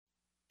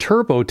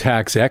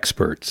TurboTax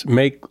experts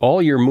make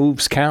all your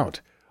moves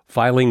count,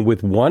 filing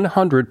with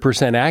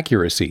 100%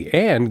 accuracy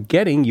and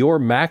getting your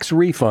max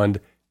refund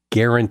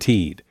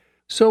guaranteed.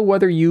 So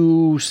whether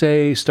you,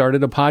 say,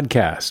 started a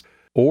podcast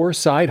or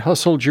side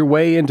hustled your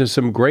way into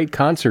some great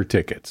concert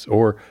tickets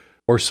or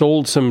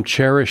sold some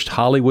cherished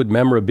Hollywood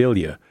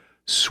memorabilia,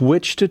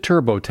 switch to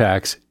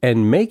TurboTax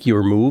and make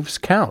your moves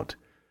count.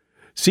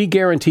 See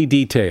guarantee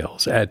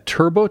details at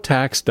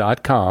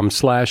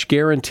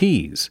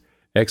turbotax.com/guarantees.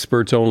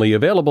 Experts only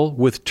available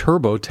with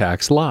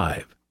TurboTax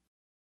Live.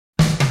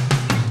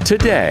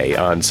 Today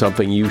on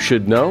Something You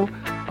Should Know,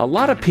 a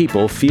lot of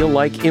people feel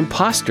like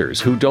imposters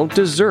who don't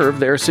deserve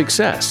their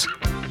success.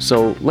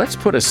 So let's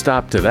put a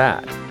stop to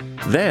that.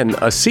 Then,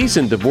 a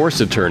seasoned divorce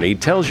attorney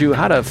tells you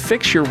how to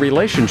fix your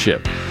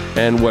relationship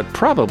and what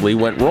probably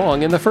went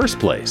wrong in the first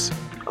place.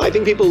 I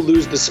think people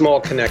lose the small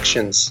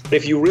connections.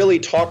 If you really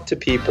talk to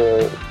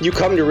people, you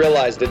come to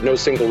realize that no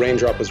single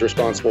raindrop was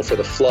responsible for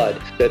the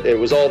flood, that it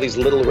was all these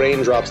little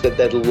raindrops that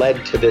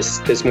led to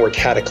this more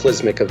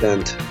cataclysmic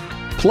event.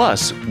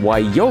 Plus, why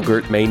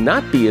yogurt may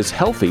not be as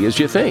healthy as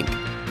you think,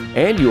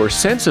 and your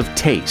sense of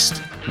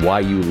taste,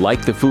 why you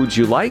like the foods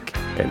you like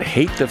and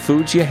hate the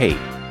foods you hate.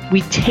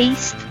 We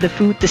taste the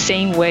food the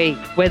same way,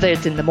 whether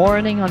it's in the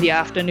morning or the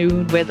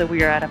afternoon, whether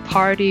we are at a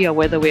party or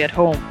whether we're at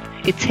home.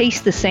 It tastes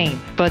the same,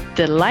 but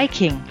the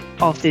liking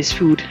of this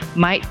food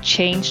might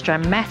change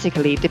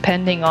dramatically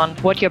depending on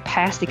what your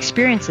past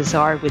experiences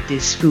are with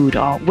this food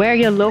or where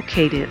you're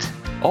located.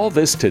 All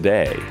this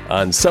today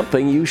on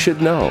Something You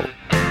Should Know.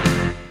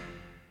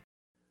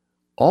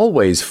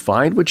 Always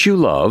find what you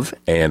love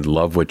and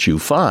love what you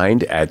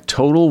find at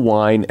Total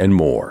Wine &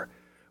 More.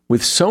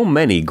 With so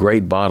many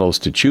great bottles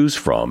to choose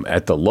from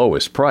at the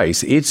lowest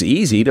price, it's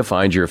easy to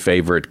find your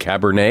favorite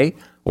Cabernet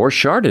or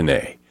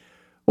Chardonnay.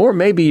 Or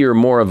maybe you're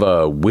more of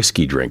a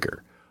whiskey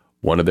drinker.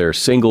 One of their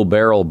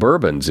single-barrel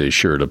bourbons is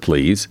sure to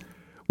please.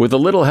 With a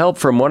little help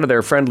from one of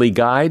their friendly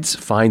guides,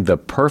 find the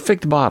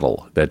perfect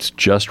bottle that's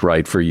just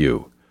right for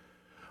you.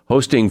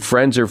 Hosting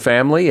friends or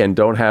family and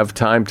don't have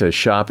time to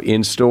shop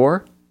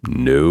in-store?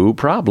 No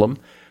problem.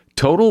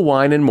 Total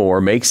Wine &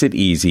 More makes it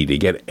easy to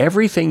get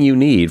everything you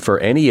need for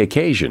any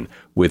occasion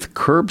with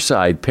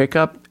curbside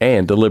pickup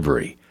and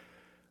delivery.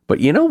 But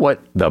you know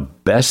what the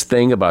best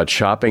thing about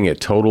shopping at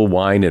Total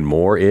Wine &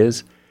 More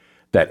is?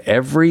 That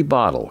every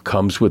bottle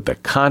comes with the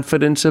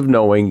confidence of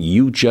knowing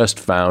you just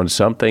found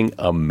something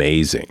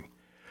amazing.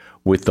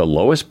 With the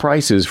lowest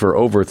prices for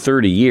over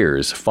 30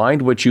 years,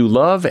 find what you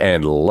love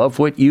and love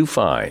what you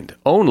find.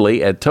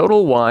 Only at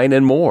Total Wine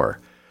 & More.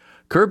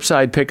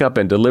 Curbside pickup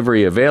and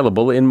delivery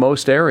available in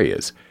most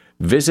areas.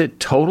 Visit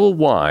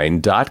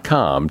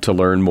TotalWine.com to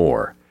learn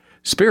more.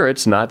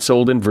 Spirits not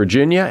sold in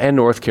Virginia and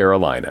North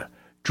Carolina.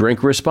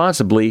 Drink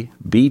responsibly.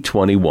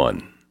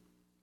 B21.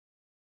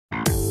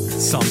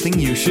 Something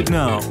you should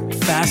know.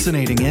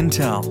 Fascinating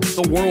intel,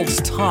 the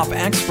world's top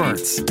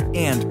experts,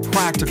 and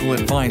practical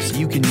advice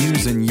you can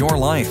use in your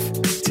life.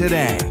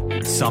 Today,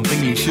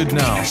 Something You Should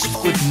Know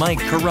with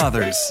Mike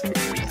Carruthers.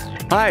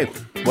 Hi,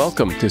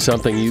 welcome to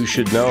Something You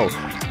Should Know.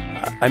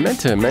 I meant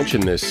to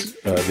mention this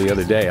the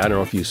other day. I don't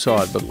know if you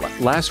saw it, but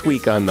last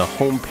week on the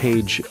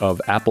homepage of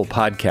Apple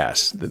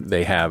Podcasts,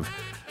 they have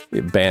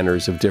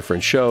banners of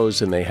different shows,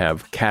 and they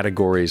have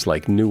categories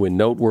like new and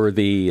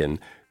noteworthy and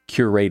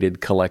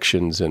curated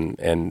collections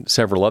and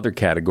several other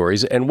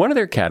categories. And one of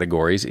their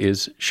categories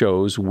is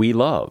shows we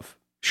love,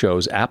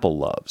 shows Apple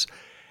loves.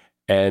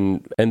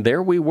 And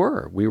there we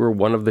were. We were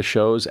one of the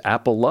shows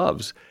Apple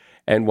loves.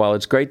 And while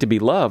it's great to be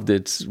loved,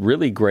 it's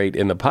really great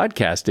in the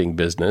podcasting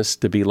business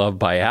to be loved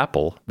by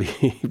Apple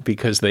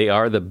because they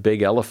are the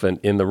big elephant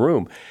in the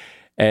room.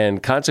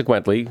 And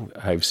consequently,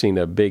 I've seen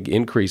a big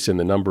increase in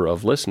the number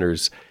of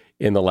listeners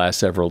in the last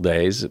several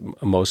days,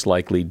 most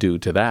likely due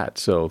to that.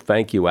 So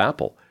thank you,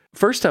 Apple.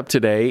 First up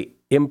today,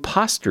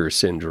 imposter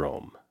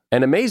syndrome.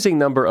 An amazing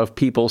number of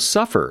people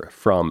suffer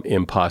from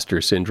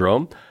imposter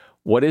syndrome.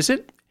 What is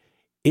it?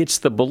 It's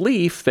the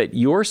belief that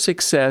your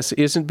success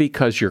isn't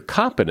because you're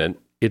competent,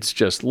 it's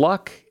just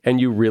luck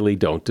and you really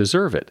don't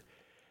deserve it.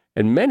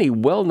 And many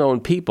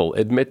well-known people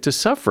admit to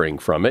suffering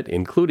from it,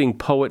 including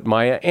poet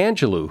Maya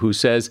Angelou, who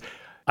says,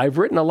 "I've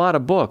written a lot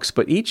of books,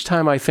 but each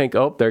time I think,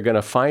 they're going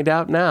to find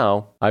out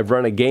now, I've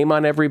run a game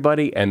on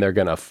everybody and they're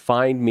going to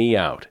find me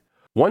out."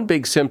 One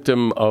big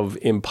symptom of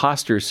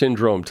imposter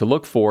syndrome to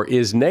look for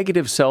is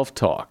negative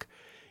self-talk.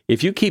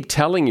 If you keep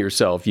telling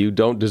yourself you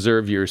don't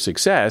deserve your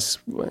success,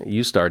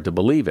 you start to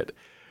believe it.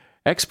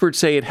 Experts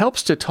say it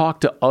helps to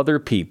talk to other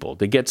people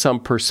to get some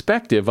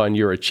perspective on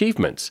your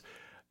achievements.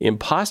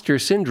 Imposter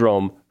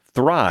syndrome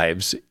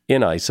thrives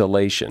in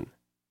isolation.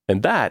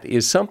 And that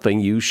is something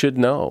you should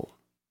know.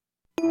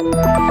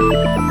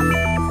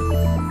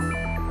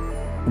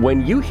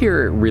 When you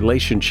hear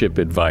relationship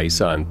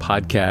advice on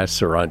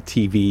podcasts or on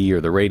TV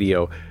or the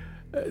radio,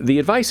 the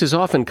advice is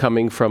often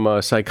coming from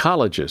a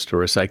psychologist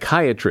or a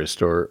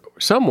psychiatrist or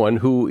someone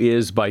who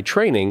is, by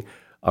training,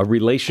 a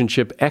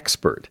relationship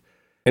expert.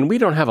 And we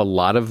don't have a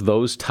lot of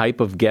those type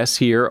of guests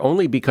here,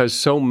 only because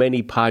so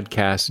many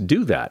podcasts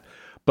do that.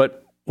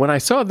 But when I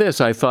saw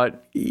this, I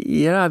thought,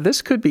 yeah,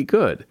 this could be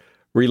good.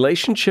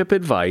 Relationship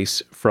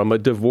advice from a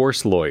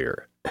divorce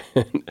lawyer.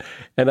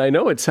 And I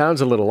know it sounds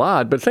a little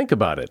odd, but think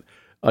about it.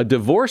 A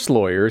divorce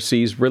lawyer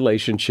sees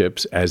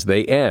relationships as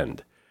they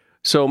end.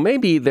 So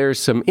maybe there's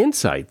some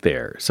insight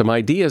there, some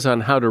ideas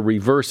on how to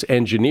reverse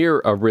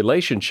engineer a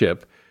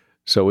relationship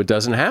so it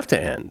doesn't have to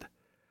end.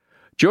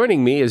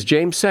 Joining me is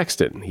James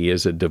Sexton. He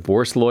is a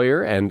divorce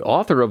lawyer and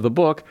author of the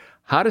book,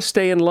 How to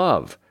Stay in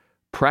Love: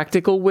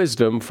 Practical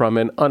Wisdom from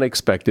an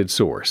Unexpected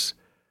Source.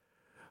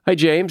 Hi,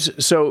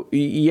 James. So,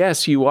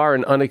 yes, you are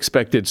an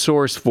unexpected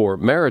source for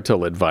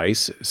marital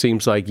advice.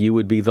 Seems like you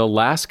would be the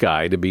last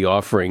guy to be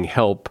offering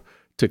help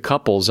to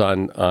couples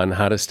on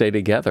how to stay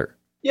together.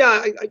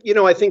 Yeah,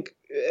 I think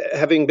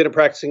having been a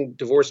practicing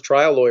divorce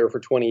trial lawyer for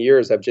 20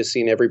 years, I've just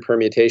seen every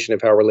permutation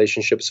of how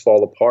relationships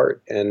fall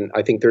apart. And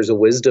I think there's a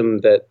wisdom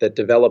that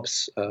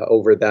develops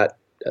over that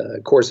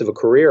course of a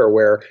career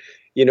where,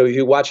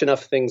 you watch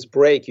enough things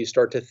break, you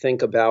start to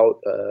think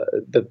about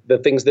the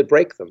things that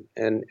break them.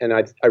 And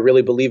I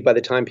really believe by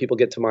the time people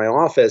get to my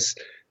office,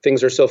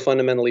 things are so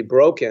fundamentally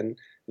broken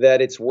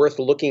that it's worth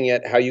looking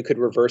at how you could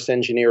reverse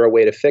engineer a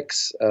way to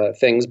fix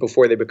things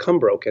before they become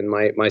broken.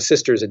 My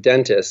sister's a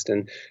dentist,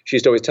 and she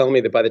used to always tell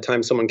me that by the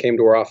time someone came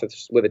to her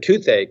office with a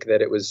toothache,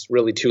 that it was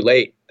really too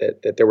late,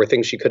 that there were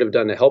things she could have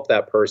done to help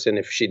that person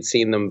if she'd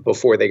seen them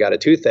before they got a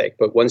toothache.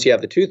 But once you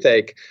have the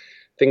toothache,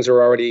 things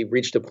are already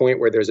reached a point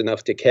where there's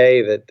enough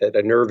decay that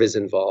a nerve is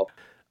involved.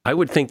 I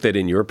would think that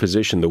in your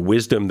position, the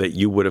wisdom that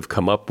you would have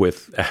come up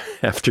with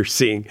after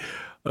seeing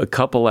a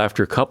couple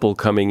after couple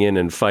coming in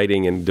and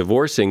fighting and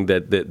divorcing,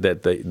 that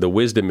the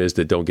wisdom is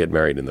that don't get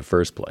married in the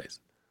first place.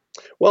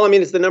 Well, I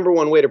mean, it's the number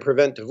one way to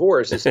prevent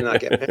divorce is to not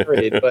get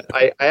married. But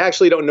I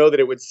actually don't know that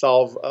it would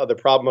solve the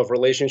problem of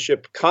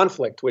relationship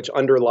conflict, which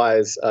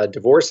underlies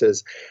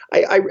divorces.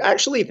 I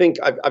actually think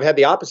I've had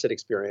the opposite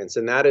experience,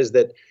 and that is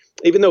that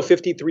even though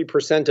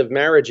 53% of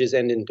marriages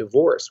end in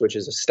divorce, which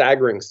is a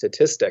staggering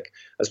statistic,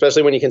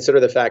 especially when you consider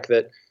the fact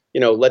that,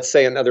 let's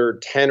say another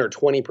 10 or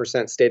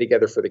 20% stay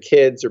together for the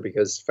kids or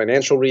because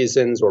financial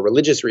reasons or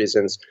religious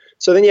reasons.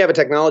 So then you have a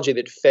technology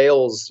that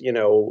fails,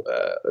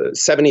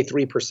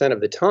 73% of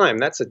the time.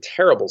 That's a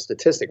terrible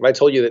statistic. If I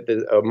told you that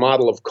a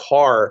model of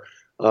car,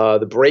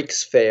 the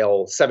brakes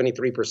fail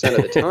 73%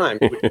 of the time,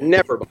 you would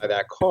never buy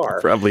that car.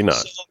 Probably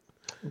not.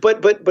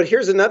 But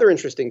here's another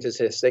interesting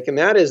statistic, and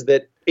that is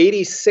that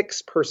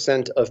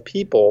 86% of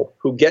people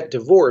who get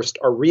divorced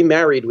are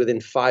remarried within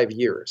 5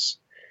 years.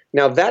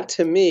 Now, that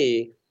to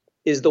me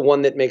is the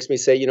one that makes me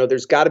say,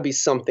 there's got to be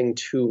something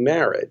to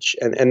marriage.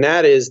 And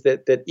that is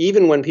that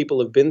even when people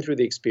have been through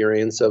the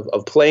experience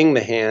of playing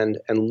the hand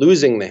and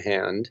losing the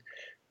hand,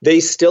 they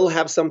still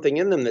have something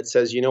in them that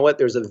says,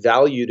 there's a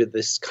value to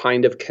this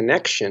kind of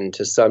connection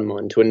to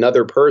someone, to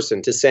another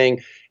person, to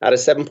saying out of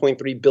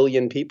 7.3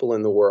 billion people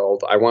in the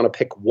world, I want to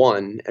pick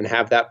one and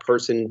have that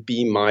person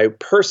be my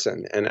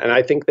person. And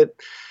I think that,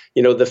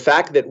 the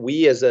fact that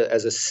we as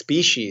a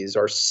species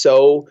are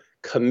so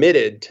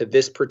committed to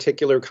this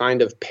particular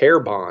kind of pair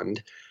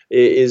bond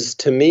is,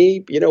 to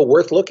me,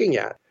 worth looking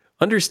at.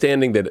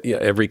 Understanding that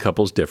every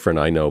couple's different,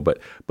 I know, but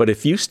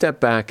if you step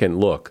back and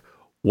look,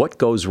 what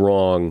goes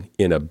wrong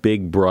in a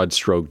big, broad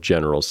stroke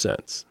general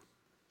sense?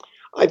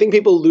 I think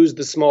people lose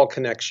the small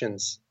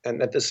connections,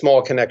 and that the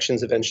small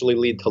connections eventually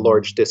lead to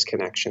large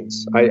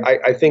disconnections.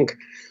 I think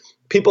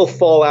people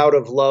fall out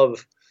of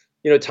love.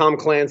 Tom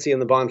Clancy in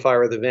The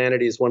Bonfire of the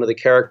Vanities, one of the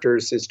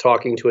characters is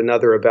talking to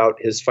another about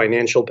his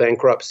financial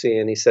bankruptcy.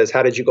 And he says,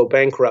 how did you go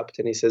bankrupt?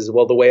 And he says,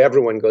 well, the way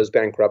everyone goes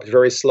bankrupt,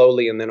 very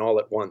slowly and then all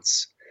at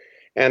once.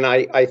 And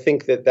I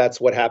think that that's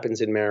what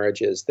happens in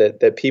marriages,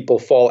 that people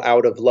fall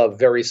out of love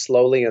very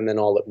slowly and then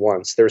all at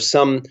once. There's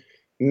some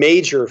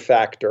major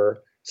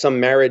factor, some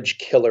marriage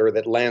killer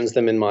that lands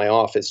them in my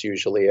office,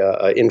 usually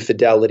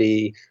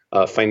infidelity,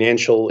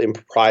 financial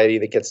impropriety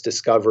that gets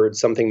discovered,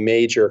 something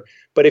major.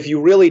 But if you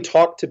really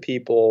talk to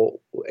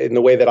people in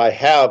the way that I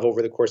have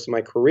over the course of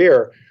my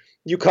career,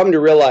 you come to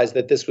realize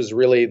that this was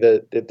really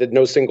that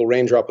no single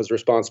raindrop was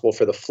responsible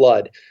for the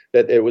flood,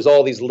 that it was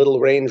all these little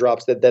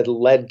raindrops that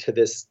led to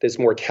this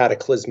more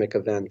cataclysmic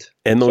event.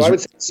 And so I would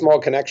say small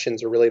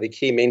connections are really the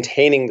key,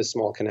 maintaining the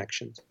small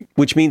connections.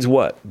 Which means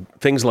what?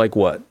 Things like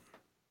what?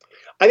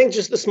 I think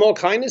just the small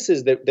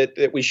kindnesses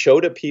that we show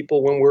to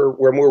people when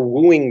we're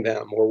wooing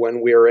them or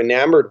when we're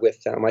enamored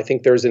with them. I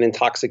think there's an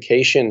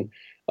intoxication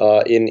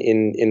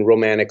in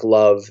romantic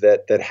love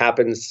that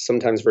happens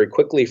sometimes very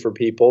quickly for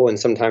people, and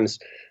sometimes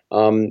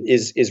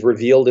is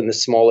revealed in the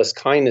smallest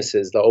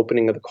kindnesses, the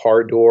opening of the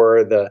car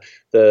door,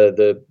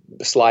 the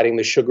sliding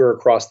the sugar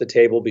across the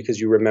table because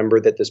you remember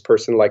that this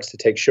person likes to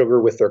take sugar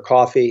with their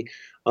coffee.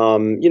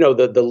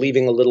 The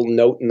leaving a little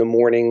note in the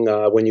morning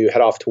when you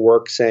head off to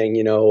work saying,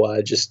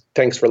 just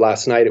thanks for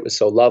last night. It was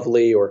so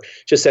lovely. Or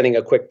just sending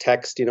a quick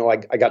text,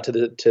 I got to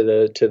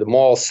the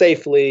mall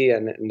safely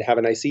and have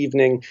a nice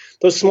evening.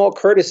 Those small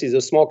courtesies,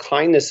 those small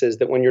kindnesses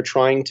that when you're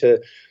trying to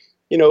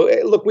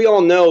look, we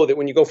all know that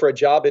when you go for a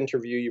job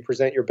interview, you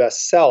present your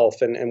best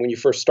self. And when you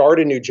first start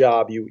a new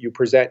job, you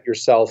present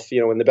yourself,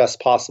 in the best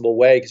possible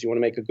way because you want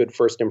to make a good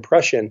first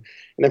impression.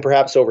 And then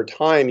perhaps over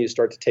time, you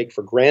start to take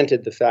for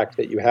granted the fact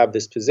that you have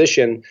this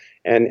position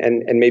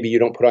and maybe you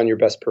don't put on your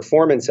best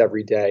performance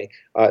every day,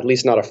 at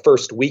least not a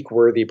first week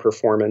worthy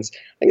performance. I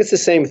think it's the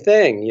same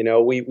thing.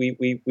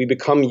 We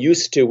become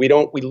used to, we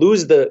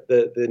lose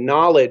the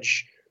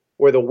knowledge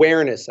or the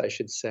awareness, I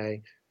should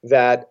say,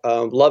 that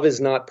love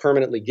is not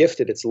permanently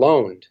gifted, it's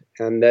loaned,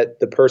 and that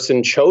the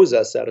person chose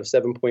us out of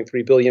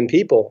 7.3 billion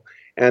people,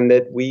 and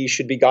that we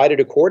should be guided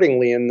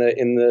accordingly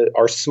in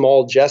our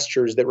small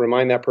gestures that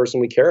remind that person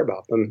we care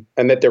about them,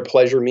 and that their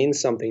pleasure means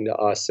something to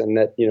us, and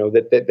that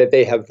that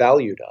they have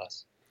value to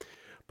us.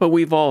 But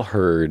we've all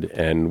heard,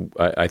 and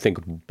I think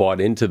bought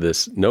into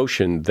this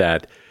notion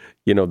that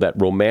that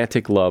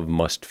romantic love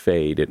must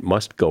fade. It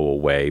must go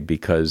away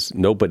because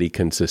nobody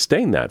can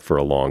sustain that for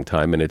a long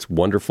time. And it's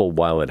wonderful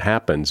while it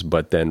happens,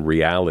 but then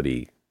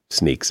reality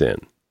sneaks in.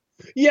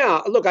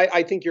 Yeah, look,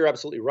 I think you're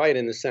absolutely right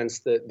in the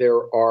sense that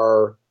there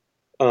are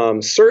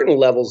certain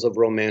levels of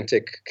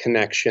romantic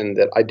connection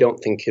that I don't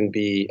think can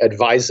be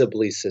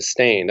advisably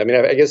sustained. I mean,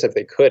 I guess if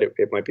they could,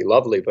 it might be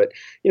lovely. But,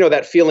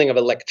 that feeling of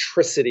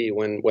electricity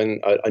when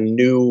a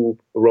new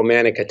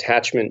romantic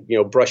attachment,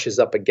 brushes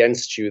up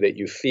against you, that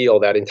you feel,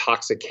 that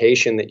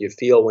intoxication that you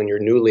feel when you're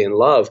newly in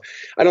love.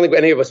 I don't think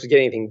any of us would get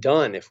anything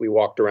done if we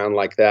walked around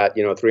like that,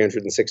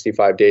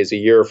 365 days a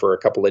year for a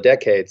couple of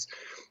decades.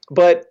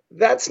 But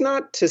that's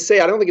not to say,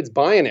 I don't think it's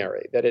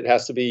binary, that it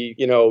has to be,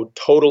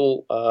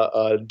 total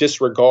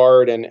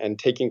disregard and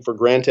taking for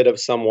granted of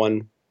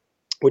someone,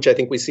 which I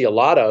think we see a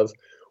lot of,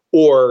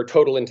 or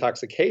total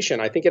intoxication.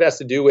 I think it has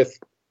to do with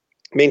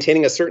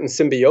maintaining a certain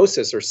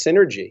symbiosis or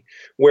synergy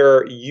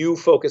where you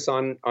focus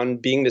on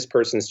being this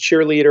person's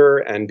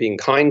cheerleader and being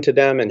kind to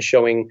them and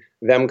showing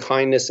them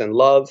kindness and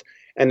love.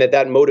 And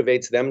that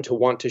motivates them to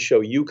want to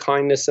show you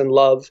kindness and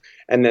love,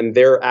 and then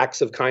their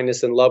acts of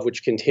kindness and love,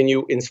 which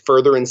continue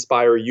further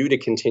inspire you to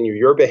continue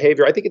your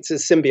behavior. I think it's a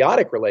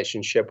symbiotic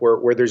relationship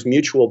where there's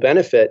mutual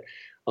benefit.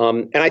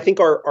 And I think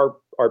our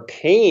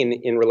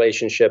pain in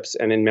relationships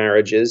and in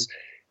marriages,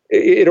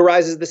 it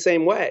arises the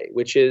same way,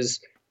 which is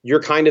you're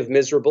kind of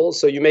miserable,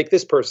 so you make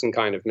this person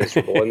kind of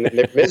miserable, and then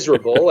they're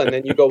miserable, and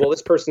then you go, well,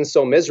 this person's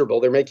so miserable,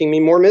 they're making me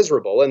more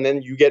miserable, and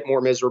then you get more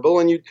miserable,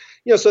 and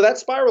so that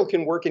spiral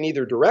can work in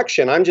either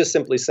direction. I'm just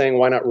simply saying,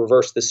 why not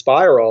reverse the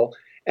spiral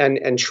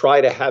and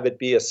try to have it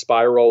be a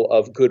spiral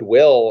of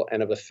goodwill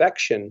and of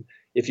affection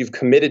if you've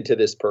committed to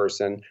this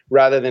person,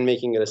 rather than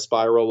making it a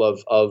spiral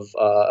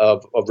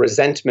of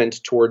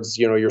resentment towards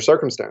your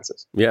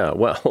circumstances. Yeah,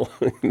 well,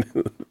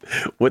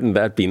 wouldn't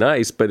that be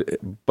nice?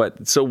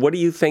 But so what do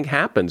you think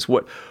happens?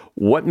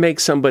 What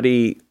makes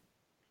somebody?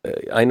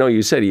 I know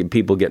you said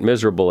people get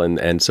miserable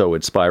and so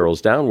it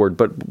spirals downward.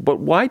 But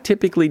why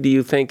typically do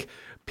you think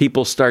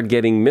people start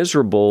getting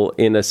miserable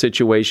in a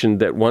situation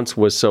that once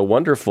was so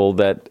wonderful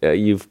that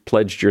you've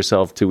pledged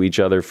yourself to each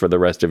other for the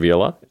rest of your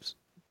lives?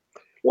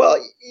 Well,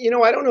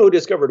 I don't know who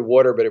discovered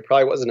water, but it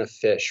probably wasn't a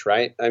fish,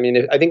 right? I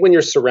mean, I think when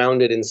you're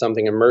surrounded in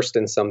something, immersed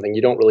in something,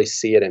 you don't really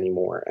see it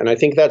anymore. And I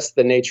think that's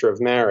the nature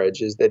of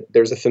marriage, is that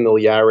there's a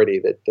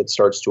familiarity that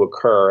starts to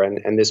occur.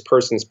 And this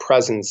person's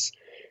presence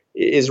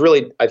is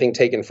really, I think,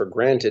 taken for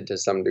granted to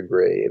some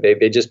degree.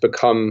 They just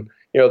become,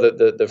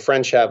 the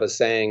French have a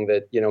saying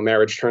that,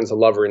 marriage turns a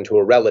lover into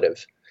a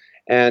relative.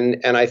 And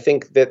I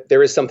think that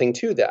there is something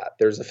to that.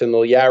 There's a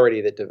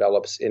familiarity that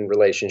develops in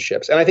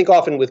relationships. And I think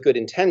often with good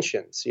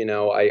intentions.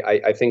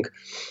 I think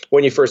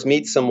when you first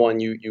meet someone,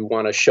 you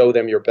want to show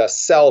them your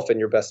best self and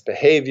your best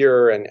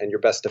behavior and your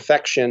best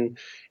affection.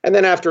 And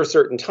then after a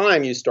certain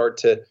time, you start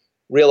to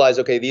realize,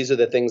 okay, these are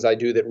the things I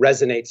do that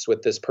resonates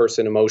with this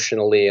person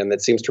emotionally and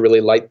that seems to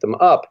really light them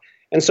up.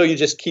 And so you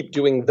just keep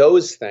doing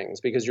those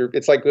things because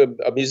it's like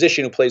a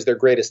musician who plays their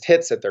greatest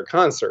hits at their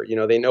concert.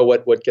 They know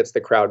what gets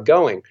the crowd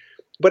going.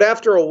 But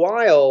after a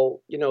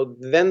while,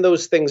 then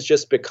those things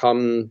just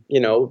become,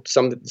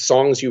 some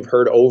songs you've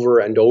heard over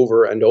and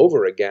over and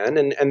over again,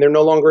 and they're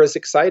no longer as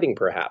exciting,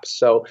 perhaps.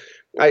 So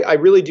I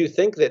really do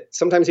think that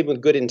sometimes even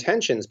with good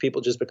intentions,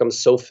 people just become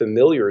so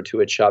familiar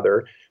to each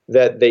other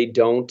that they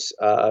don't,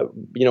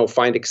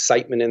 find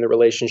excitement in the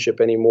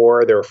relationship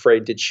anymore. They're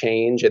afraid to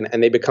change,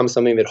 and they become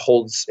something that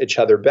holds each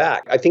other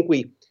back. I think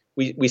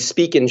we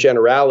speak in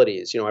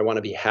generalities. I want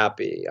to be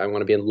happy. I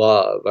want to be in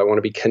love. I want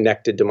to be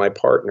connected to my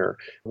partner.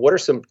 What are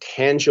some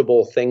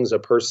tangible things a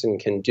person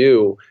can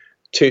do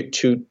to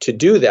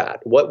do that?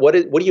 What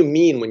do you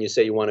mean when you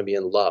say you want to be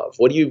in love?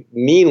 What do you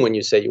mean when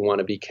you say you want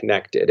to be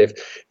connected? If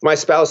my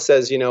spouse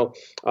says,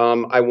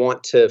 I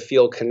want to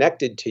feel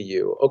connected to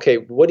you. Okay,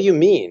 what do you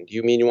mean? Do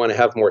you mean you want to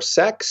have more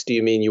sex? Do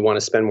you mean you want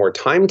to spend more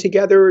time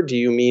together? Do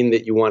you mean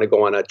that you want to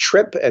go on a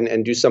trip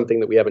and do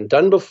something that we haven't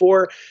done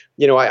before?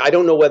 I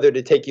don't know whether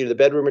to take you to the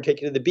bedroom or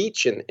take you to the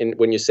beach and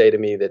when you say to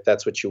me that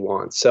that's what you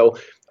want. So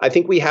I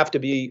think we have to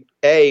be,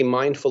 A,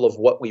 mindful of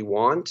what we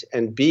want,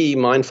 and B,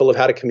 mindful of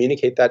how to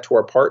communicate that to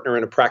our partner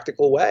in a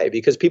practical way,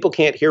 because people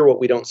can't hear what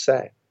we don't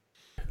say.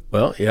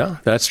 Well, yeah,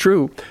 that's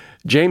true.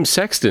 James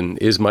Sexton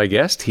is my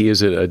guest. He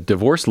is a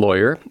divorce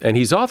lawyer, and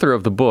he's author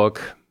of the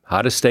book,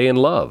 How to Stay in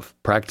Love,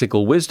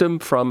 Practical Wisdom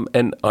from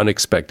an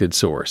Unexpected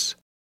Source.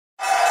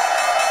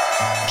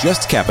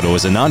 Just Capital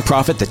is a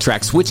nonprofit that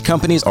tracks which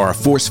companies are a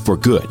force for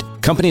good.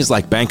 Companies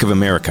like Bank of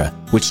America,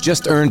 which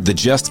just earned the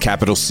Just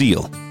Capital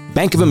seal.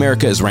 Bank of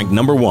America is ranked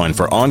 #1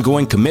 for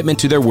ongoing commitment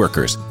to their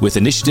workers with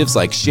initiatives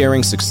like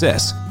Sharing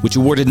Success, which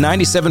awarded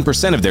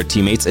 97% of their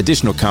teammates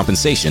additional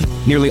compensation,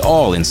 nearly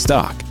all in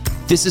stock.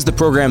 This is the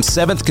program's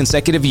 7th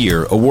consecutive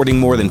year, awarding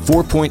more than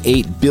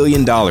 $4.8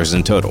 billion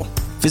in total.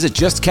 Visit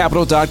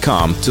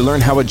JustCapital.com to learn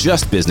how a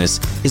just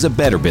business is a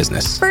better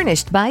business.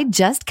 Furnished by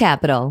Just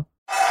Capital.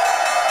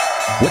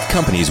 What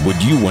companies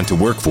would you want to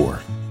work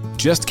for?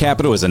 Just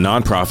Capital is a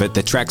nonprofit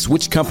that tracks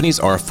which companies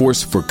are a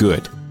force for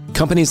good.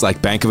 Companies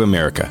like Bank of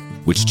America,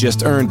 which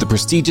just earned the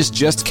prestigious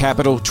Just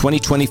Capital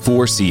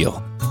 2024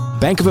 seal.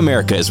 Bank of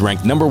America is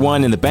ranked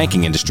 #1 in the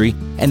banking industry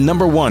and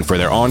 #1 for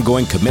their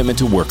ongoing commitment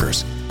to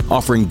workers,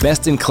 offering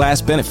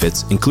best-in-class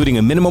benefits, including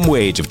a minimum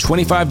wage of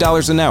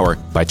 $25 an hour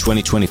by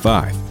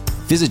 2025.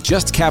 Visit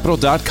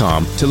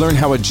JustCapital.com to learn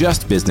how a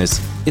just business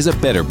is a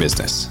better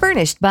business.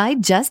 Furnished by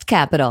Just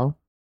Capital.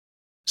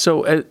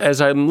 So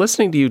as I'm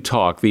listening to you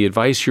talk, the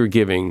advice you're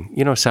giving,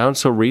 sounds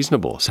so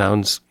reasonable,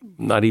 sounds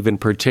not even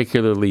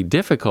particularly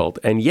difficult.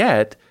 And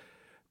yet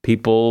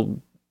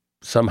people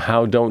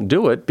somehow don't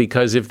do it,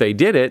 because if they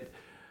did it,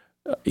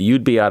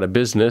 you'd be out of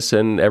business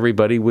and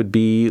everybody would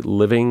be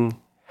living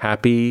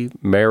happy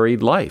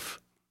married life.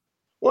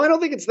 Well, I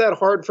don't think it's that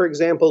hard, for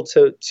example,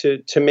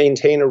 to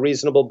maintain a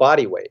reasonable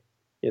body weight,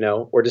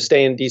 or to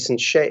stay in decent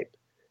shape.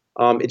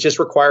 It just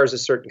requires a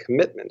certain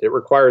commitment. It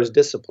requires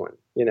discipline,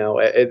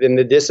 and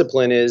the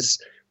discipline is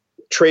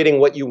trading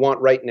what you want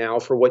right now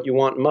for what you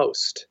want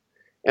most.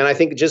 And I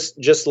think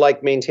just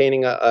like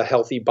maintaining a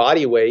healthy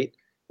body weight,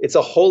 it's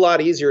a whole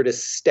lot easier to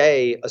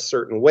stay a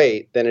certain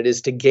weight than it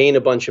is to gain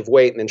a bunch of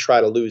weight and then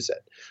try to lose it.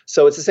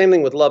 So it's the same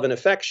thing with love and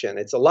affection.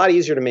 It's a lot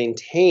easier to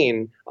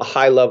maintain a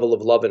high level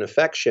of love and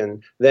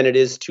affection than it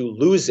is to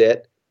lose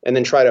it and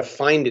then try to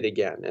find it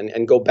again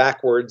and go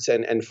backwards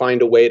and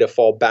find a way to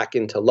fall back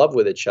into love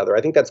with each other.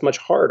 I think that's much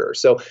harder.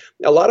 So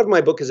a lot of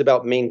my book is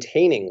about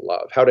maintaining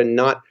love, how to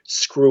not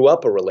screw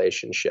up a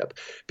relationship.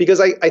 Because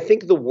I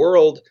think the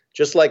world,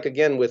 just like,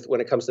 again,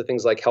 when it comes to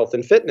things like health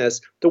and fitness,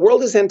 the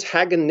world is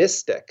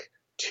antagonistic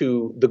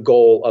to the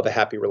goal of a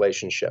happy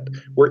relationship.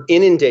 We're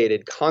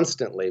inundated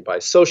constantly by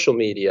social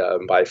media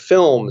and by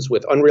films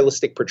with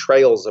unrealistic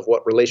portrayals of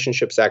what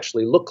relationships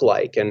actually look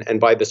like, and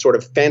by the sort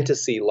of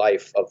fantasy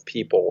life of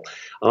people,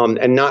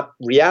 and not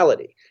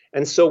reality.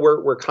 And so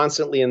we're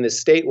constantly in this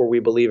state where we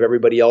believe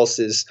everybody else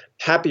is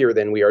happier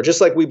than we are. Just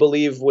like we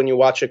believe when you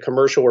watch a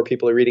commercial where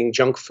people are eating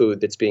junk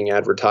food that's being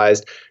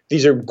advertised,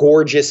 these are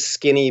gorgeous,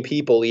 skinny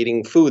people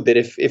eating food that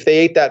if they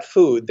ate that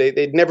food,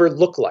 they'd never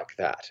look like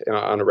that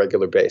on a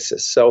regular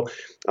basis. So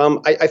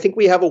I think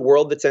we have a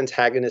world that's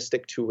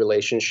antagonistic to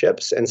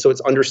relationships. And so it's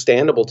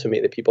understandable to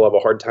me that people have a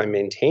hard time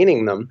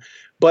maintaining them.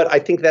 But I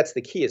think that's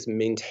the key, is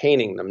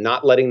maintaining them,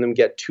 not letting them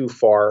get too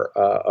far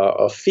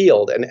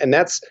afield. And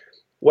that's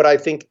what I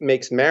think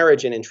makes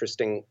marriage an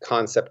interesting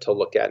concept to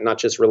look at, not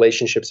just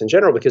relationships in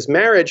general, because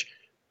marriage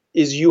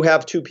is, you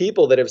have two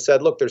people that have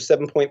said, look, there's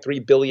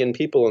 7.3 billion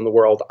people in the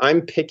world.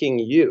 I'm picking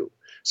you.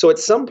 So at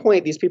some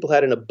point, these people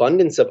had an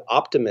abundance of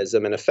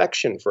optimism and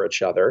affection for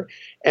each other.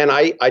 And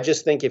I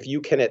just think if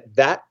you can, at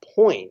that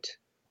point,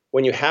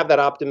 when you have that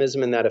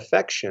optimism and that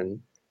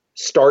affection,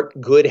 start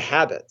good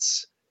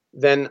habits,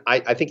 then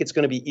I think it's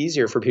going to be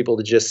easier for people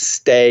to just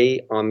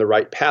stay on the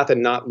right path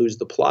and not lose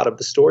the plot of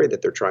the story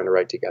that they're trying to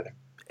write together.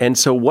 And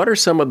so what are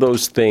some of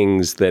those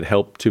things that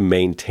help to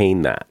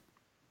maintain that?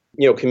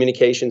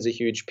 Communication is a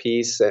huge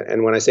piece.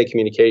 And when I say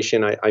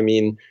communication, I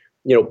mean,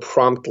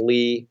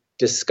 promptly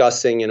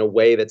discussing in a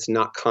way that's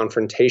not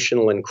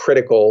confrontational and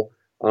critical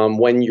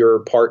when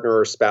your partner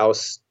or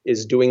spouse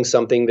is doing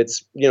something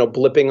that's,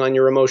 blipping on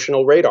your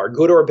emotional radar,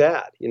 good or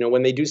bad.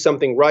 When they do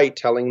something right,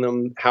 telling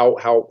them how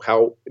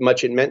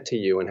much it meant to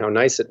you and how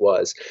nice it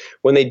was.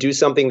 When they do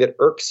something that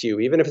irks you,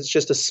 even if it's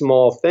just a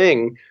small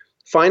thing,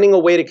 finding a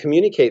way to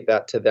communicate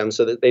that to them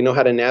so that they know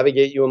how to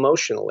navigate you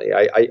emotionally.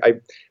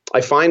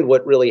 I find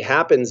what really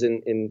happens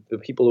in the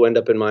people who end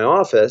up in my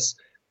office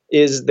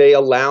is they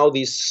allow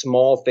these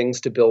small things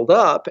to build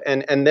up.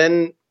 And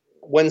then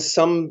when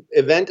some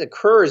event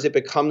occurs, it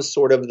becomes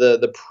sort of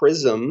the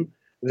prism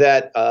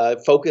that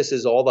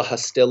focuses all the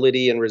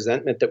hostility and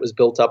resentment that was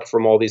built up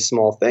from all these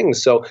small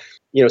things. So,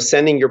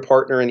 sending your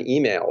partner an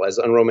email, as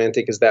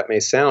unromantic as that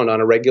may sound,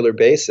 on a regular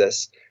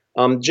basis,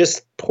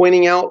 just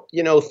pointing out,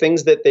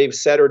 things that they've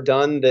said or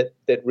done that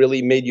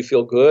really made you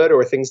feel good,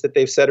 or things that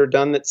they've said or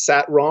done that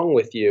sat wrong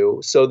with you,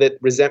 so that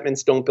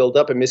resentments don't build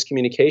up and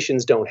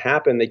miscommunications don't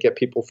happen. They get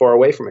people far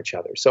away from each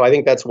other. So I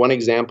think that's one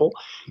example.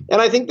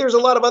 And I think there's a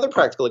lot of other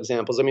practical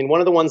examples. I mean, one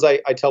of the ones I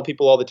tell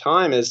people all the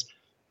time is,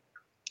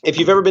 if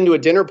you've ever been to a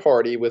dinner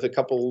party with a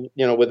couple,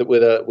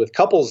 with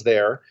couples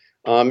there,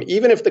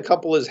 even if the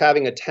couple is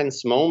having a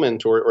tense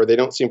moment or they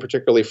don't seem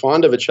particularly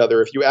fond of each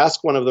other, if you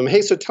ask one of them,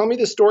 hey, so tell me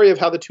the story of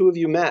how the two of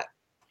you met,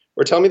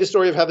 or tell me the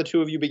story of how the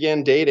two of you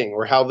began dating,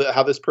 or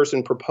how this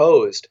person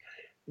proposed.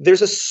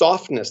 There's a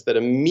softness that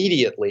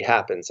immediately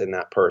happens in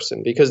that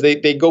person because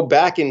they go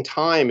back in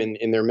time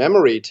in their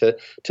memory to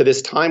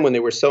this time when they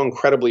were so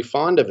incredibly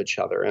fond of each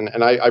other.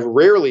 And I've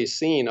rarely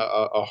seen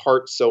a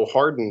heart so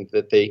hardened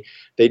that they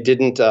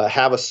didn't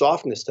have a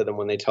softness to them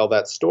when they tell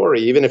that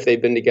story, even if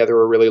they've been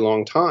together a really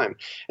long time.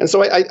 And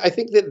so I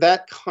think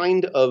that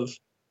kind of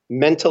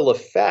mental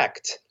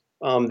effect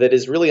that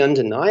is really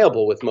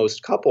undeniable with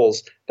most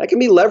couples, that can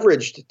be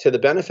leveraged to the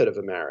benefit of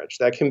a marriage.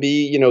 That can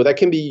be, that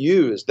can be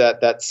used,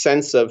 that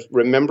sense of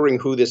remembering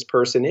who this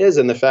person is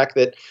and the fact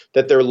that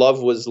their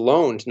love was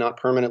loaned, not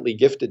permanently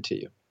gifted to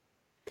you.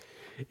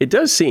 It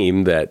does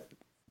seem that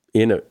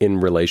in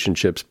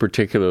relationships,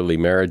 particularly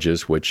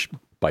marriages, which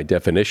by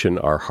definition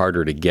are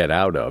harder to get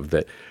out of,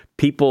 that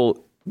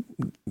people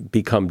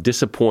become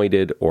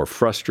disappointed or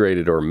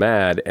frustrated or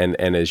mad. And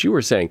as you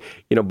were saying,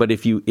 but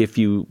if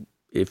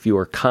you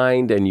are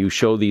kind and you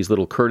show these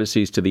little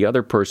courtesies to the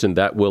other person,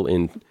 that will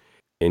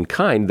in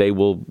kind, they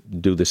will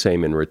do the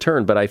same in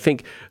return. But I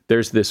think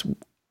there's this,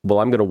 well,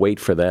 I'm going to wait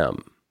for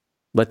them.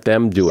 Let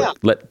them do it.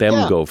 Let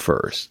them go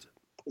first.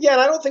 Yeah,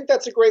 and I don't think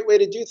that's a great way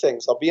to do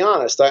things. I'll be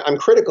honest. I'm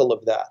critical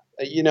of that.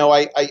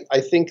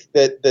 I think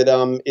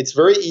that it's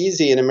very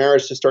easy in a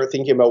marriage to start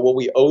thinking about what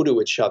we owe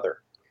to each other.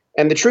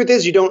 And the truth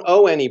is, you don't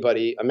owe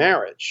anybody a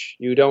marriage.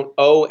 You don't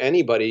owe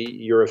anybody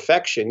your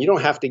affection. You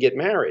don't have to get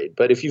married.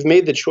 But if you've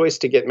made the choice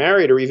to get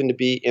married or even to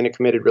be in a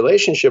committed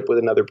relationship with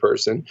another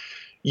person,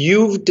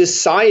 you've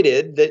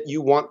decided that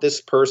you want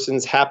this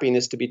person's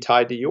happiness to be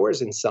tied to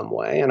yours in some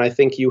way. And I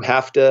think you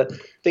have to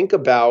think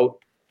about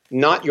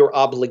not your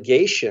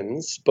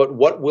obligations, but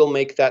what will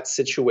make that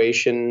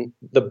situation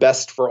the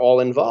best for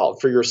all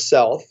involved, for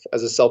yourself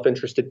as a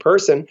self-interested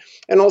person,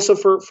 and also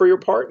for your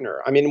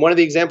partner. I mean, one of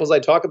the examples I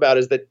talk about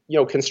is that,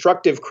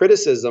 constructive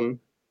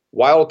criticism,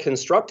 while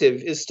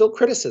constructive, is still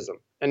criticism.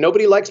 And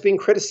nobody likes being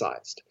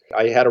criticized.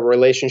 I had a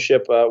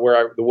relationship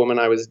where the woman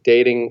I was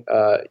dating,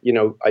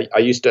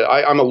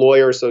 I'm a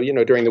lawyer, so,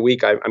 during the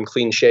week I'm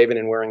clean shaven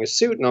and wearing a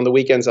suit. And on the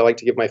weekends, I like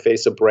to give my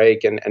face a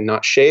break and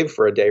not shave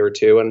for a day or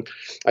two. And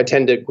I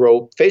tend to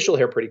grow facial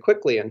hair pretty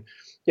quickly. And,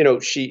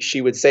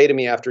 she would say to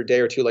me after a day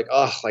or two, like,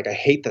 oh, like I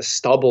hate the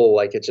stubble.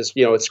 Like it just,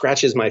 it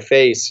scratches my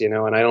face, and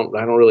I don't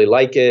really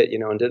like it,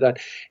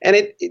 and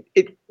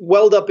it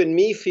welled up in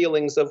me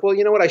feelings of, well,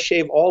 you know what, I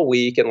shave all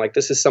week. And like,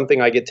 this is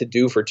something I get to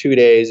do for 2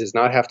 days, is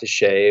not have to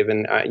shave.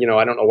 And I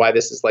don't know why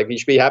this is like, you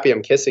should be happy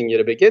I'm kissing you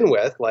to begin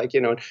with. Like,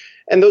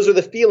 and those are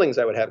the feelings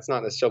I would have. It's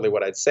not necessarily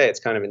what I'd say. It's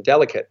kind of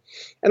indelicate.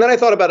 And then I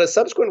thought about a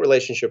subsequent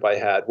relationship I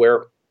had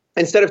where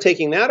instead of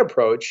taking that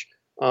approach,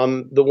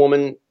 the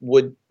woman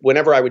would,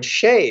 whenever I would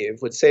shave,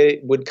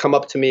 would come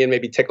up to me and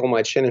maybe tickle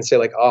my chin and say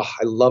like, oh,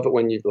 I love it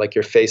when you, like,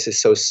 your face is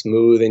so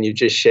smooth and you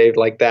just shaved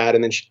like that.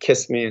 And then she'd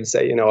kiss me and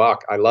say, oh,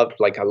 I love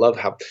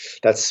how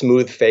that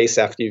smooth face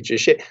after you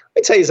just shaved.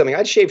 Let me tell you something.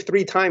 I'd shave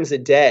 3 times a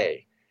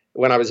day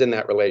when I was in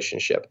that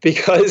relationship,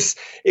 because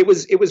it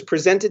was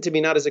presented to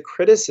me not as a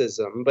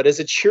criticism, but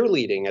as a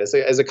cheerleading, as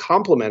a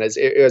compliment,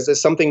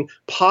 as something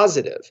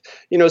positive.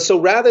 So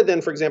rather than,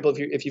 for example,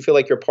 if you feel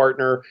like your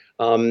partner,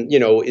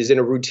 is in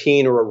a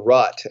routine or a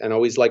rut and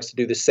always likes to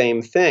do the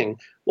same thing,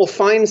 well,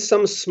 find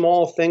some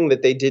small thing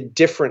that they did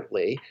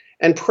differently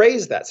and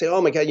praise that. Say, oh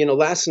my God,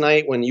 last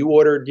night when you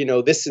ordered,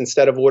 this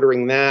instead of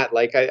ordering that,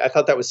 like I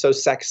thought that was so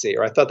sexy,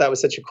 or I thought that was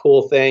such a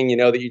cool thing,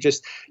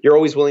 that you're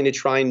always willing to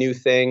try new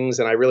things.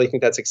 And I really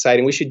think that's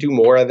exciting. We should do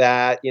more of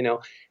that,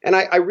 And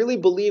I really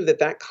believe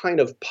that kind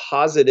of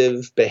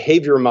positive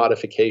behavior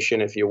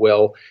modification, if you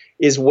will,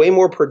 is way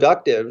more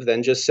productive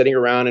than just sitting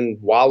around and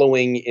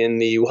wallowing in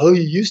the, well,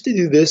 you used to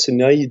do this and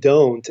now you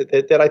don't,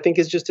 that I think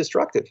is just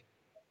destructive.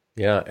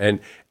 Yeah,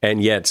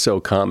 and yet so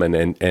common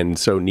and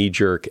so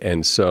knee-jerk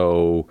and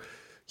so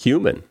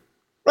human.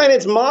 Right,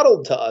 it's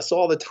modeled to us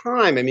all the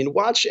time. I mean,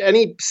 watch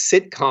any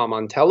sitcom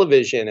on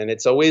television, and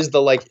it's always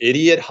the like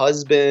idiot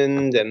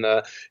husband and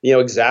the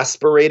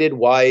exasperated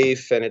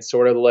wife, and it's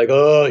sort of like,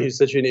 oh, he's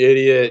such an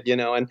idiot,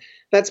 and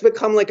that's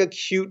become like a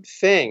cute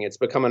thing. It's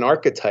become an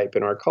archetype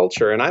in our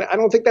culture, and I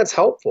don't think that's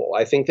helpful.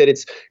 I think that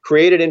it's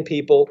created in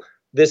people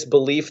this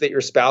belief that your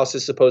spouse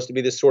is supposed to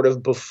be this sort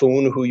of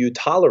buffoon who you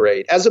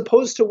tolerate, as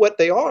opposed to what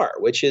they are,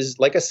 which is,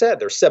 like I said,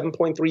 there's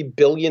 7.3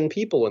 billion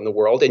people in the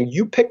world, and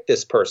you pick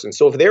this person.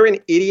 So if they're an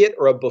idiot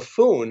or a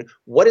buffoon,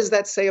 what does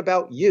that say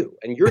about you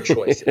and your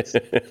choices?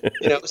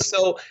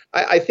 So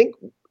I think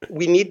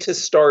we need to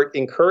start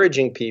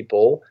encouraging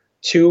people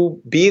to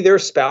be their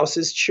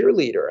spouse's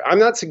cheerleader. I'm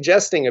not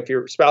suggesting if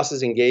your spouse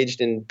is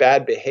engaged in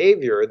bad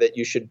behavior that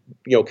you should,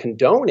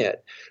 condone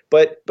it.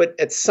 But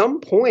at some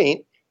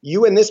point,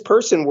 you and this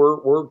person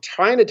were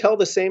trying to tell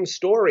the same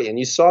story, and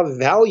you saw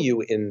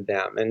value in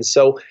them. And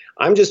so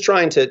I'm just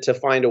trying to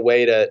find a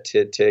way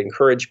to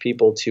encourage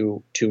people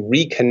to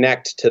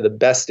reconnect to the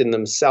best in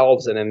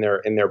themselves and in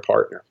their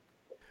partner.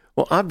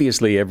 Well,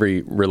 obviously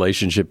every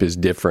relationship is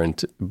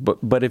different,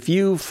 but if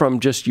you, from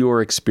just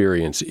your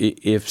experience,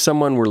 if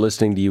someone were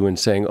listening to you and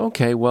saying,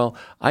 okay, well,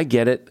 I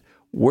get it,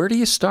 where do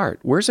you start?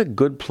 Where's a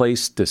good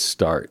place to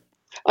start?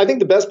 I think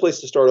the best place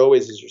to start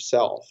always is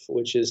yourself,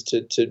 which is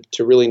to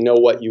really know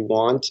what you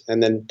want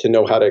and then to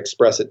know how to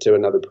express it to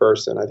another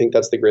person. I think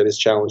that's the greatest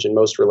challenge in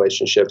most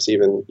relationships,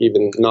 even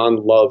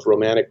non-love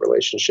romantic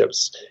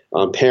relationships,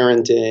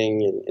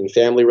 parenting and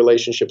family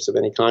relationships of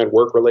any kind,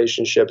 work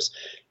relationships,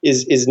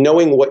 is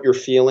knowing what you're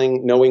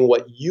feeling, knowing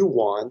what you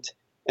want,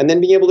 and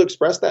then being able to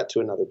express that to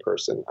another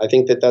person. I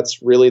think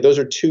that's really, those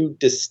are two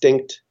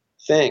distinct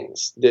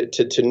things,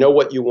 to know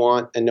what you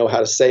want and know how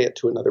to say it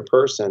to another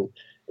person.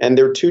 And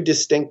they're two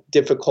distinct,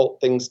 difficult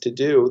things to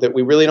do that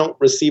we really don't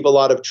receive a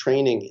lot of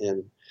training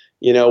in.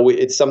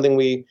 It's something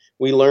we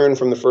learn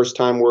from the first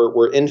time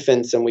we're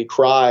infants and we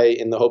cry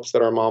in the hopes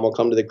that our mom will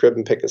come to the crib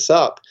and pick us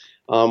up.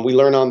 We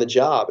learn on the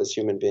job as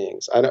human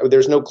beings.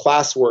 There's no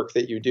classwork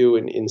that you do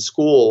in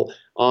school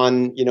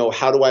on,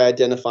 how do I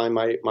identify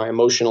my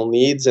emotional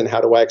needs and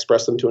how do I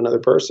express them to another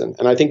person?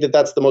 And I think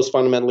that's the most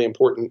fundamentally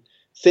important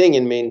thing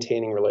in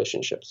maintaining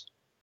relationships.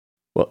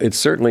 Well, it's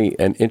certainly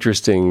an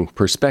interesting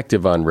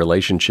perspective on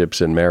relationships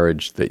and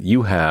marriage that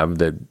you have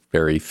that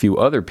very few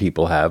other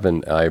people have,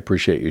 and I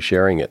appreciate you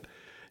sharing it.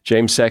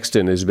 James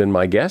Sexton has been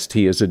my guest.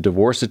 He is a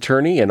divorce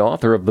attorney and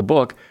author of the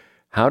book,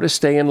 How to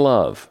Stay in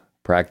Love,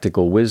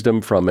 Practical Wisdom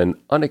from an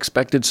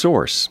Unexpected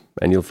Source.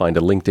 And you'll find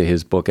a link to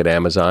his book at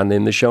Amazon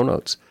in the show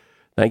notes.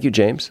 Thank you,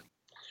 James.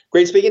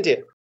 Great speaking to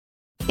you.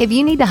 If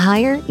you need to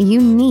hire, you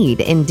need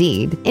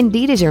Indeed.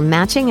 Indeed is your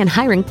matching and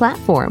hiring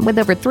platform with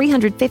over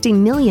 350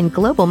 million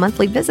global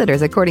monthly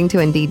visitors according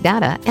to Indeed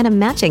data, and a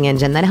matching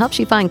engine that helps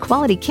you find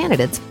quality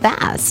candidates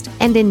fast.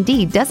 And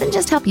Indeed doesn't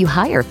just help you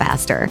hire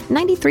faster.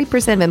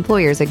 93% of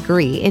employers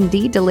agree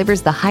Indeed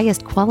delivers the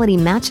highest quality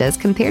matches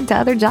compared to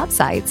other job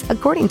sites,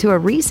 according to a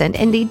recent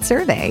Indeed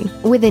survey.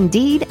 With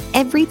Indeed,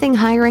 everything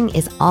hiring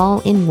is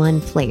all in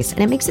one place,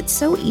 and it makes it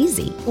so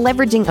easy.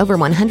 Leveraging over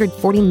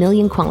 140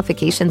 million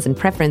qualifications and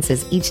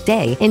preferences each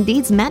day,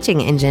 Indeed's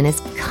matching engine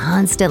is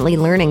constantly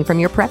learning from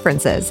your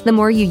preferences. The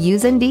more you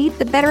use Indeed,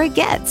 the better it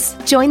gets.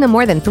 Join the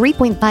more than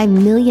 3.5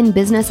 million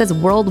businesses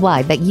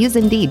worldwide that use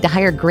Indeed to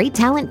hire great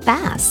talent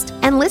fast.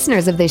 And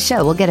listeners of this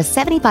show will get a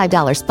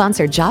 $75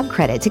 sponsored job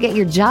credit to get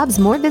your jobs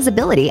more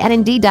visibility at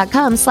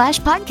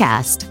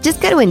Indeed.com/podcast.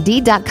 Just go to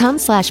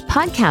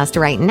Indeed.com/podcast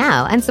right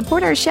now and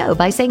support our show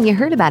by saying you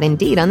heard about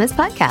Indeed on this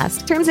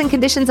podcast. Terms and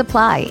conditions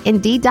apply.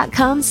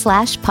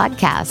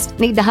 Indeed.com/podcast.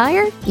 Need to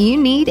hire? You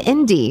need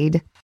Indeed.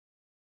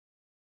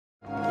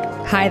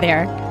 Hi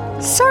there.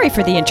 Sorry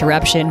for the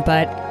interruption,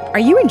 but are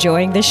you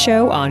enjoying this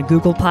show on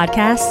Google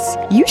Podcasts?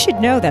 You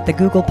should know that the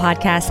Google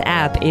Podcasts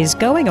app is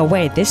going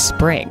away this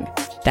spring.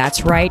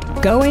 That's right,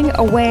 going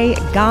away,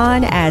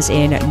 gone as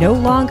in no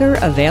longer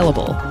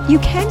available. You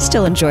can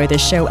still enjoy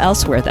this show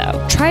elsewhere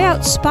though. Try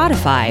out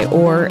Spotify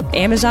or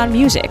Amazon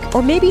Music,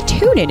 or maybe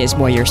TuneIn is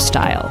more your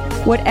style.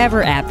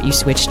 Whatever app you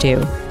switch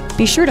to,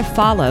 be sure to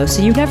follow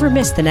so you never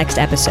miss the next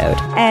episode.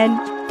 And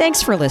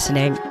thanks for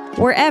listening,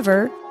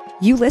 wherever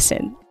you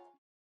listen.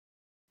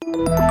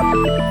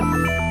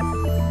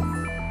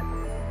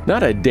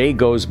 Not a day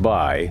goes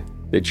by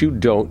that you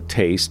don't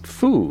taste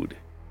food,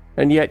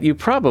 and yet you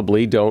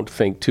probably don't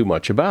think too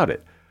much about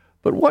it.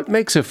 But what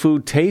makes a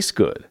food taste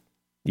good?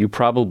 You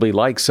probably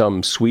like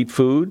some sweet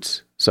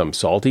foods, some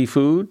salty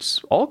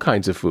foods, all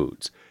kinds of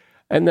foods.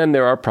 And then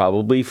there are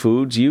probably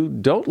foods you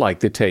don't like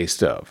the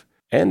taste of.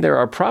 And there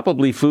are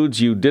probably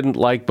foods you didn't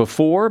like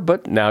before,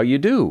 but now you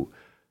do.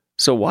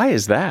 So why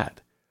is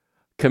that?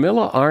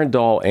 Camilla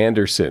Arndal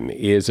Andersen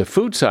is a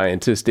food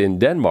scientist in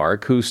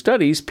Denmark who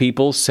studies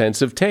people's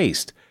sense of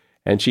taste,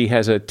 and she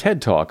has a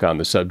TED Talk on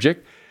the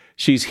subject.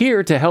 She's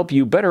here to help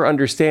you better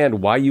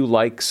understand why you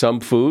like some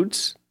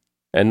foods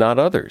and not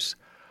others.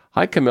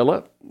 Hi,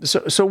 Camilla.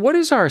 So what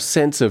is our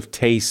sense of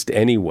taste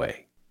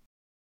anyway?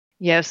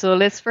 Yeah, so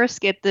let's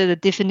first get the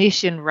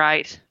definition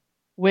right.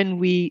 When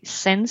we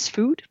sense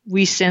food,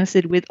 we sense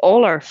it with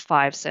all our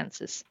 5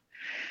 senses.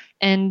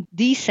 And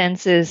these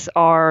senses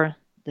are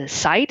the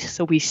sight,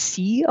 so we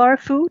see our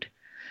food.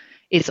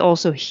 It's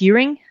also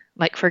hearing,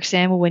 like for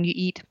example, when you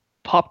eat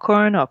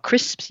popcorn or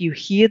crisps, you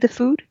hear the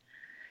food.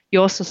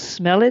 You also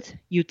smell it,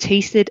 you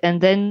taste it,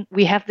 and then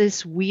we have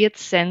this weird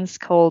sense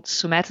called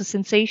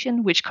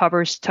somatosensation, which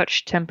covers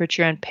touch,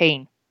 temperature, and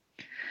pain.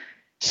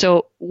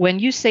 So when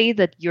you say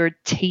that you're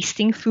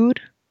tasting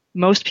food,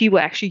 most people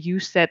actually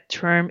use that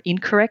term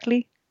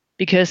incorrectly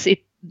because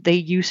they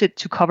use it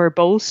to cover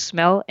both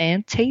smell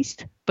and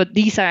taste. But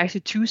these are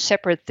actually 2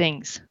 separate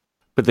things.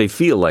 But they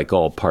feel like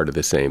all part of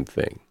the same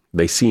thing.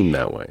 They seem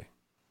that way.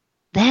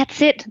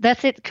 That's it.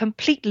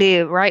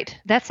 Completely right.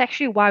 That's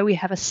actually why we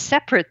have a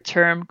separate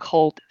term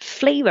called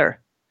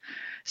flavor.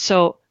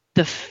 So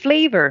the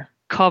flavor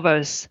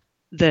covers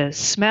the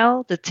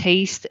smell, the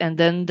taste, and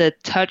then the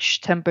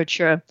touch,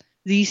 temperature,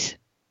 these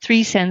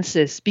 3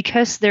 senses,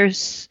 because they're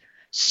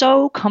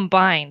so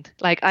combined.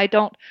 Like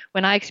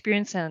when I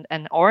experience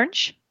an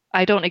orange,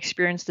 I don't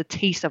experience the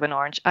taste of an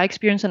orange. I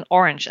experience an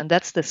orange, and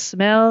that's the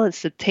smell,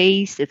 it's the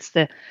taste, it's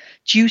the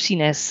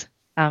juiciness.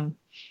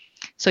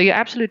 So you're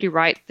absolutely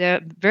right.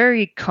 They're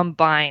very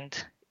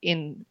combined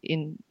in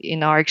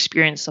our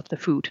experience of the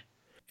food.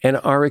 And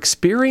our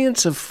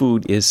experience of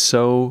food is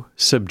so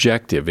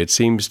subjective. It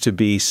seems to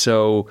be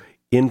so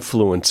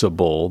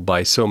influenceable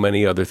by so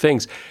many other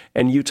things.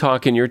 And you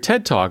talk in your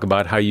TED Talk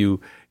about how you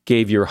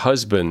gave your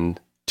husband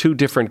 2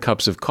 different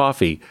cups of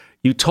coffee.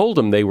 You told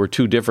him they were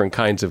 2 different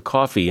kinds of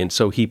coffee, and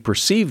so he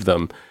perceived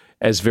them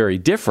as very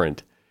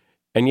different.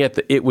 And yet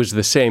it was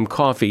the same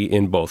coffee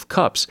in both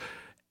cups.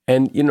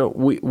 And,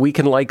 we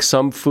can like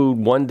some food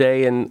one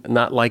day and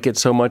not like it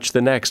so much the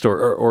next,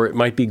 or it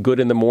might be good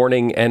in the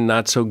morning and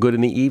not so good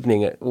in the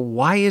evening.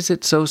 Why is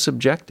it so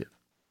subjective?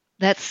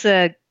 That's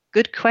a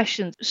good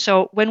question.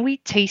 So when we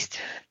taste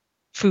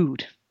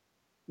food,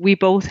 we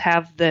both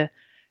have the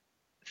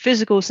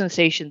physical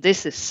sensation.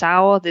 This is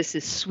sour, this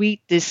is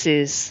sweet, this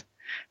is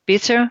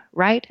bitter,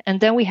 right? And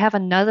then we have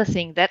another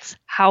thing. That's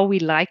how we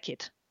like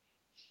it.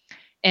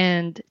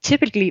 And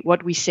typically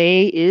what we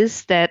say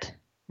is that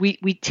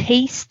we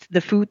taste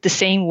the food the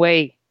same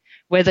way,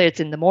 whether it's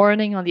in the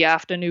morning or the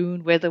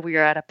afternoon, whether we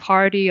are at a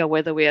party or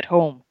whether we're at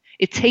home.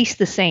 It tastes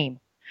the same.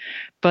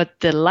 But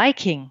the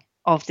liking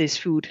of this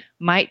food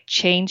might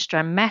change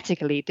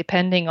dramatically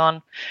depending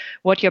on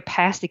what your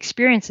past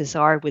experiences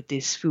are with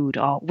this food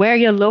or where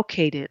you're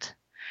located.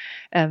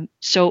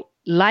 So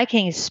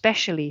liking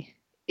especially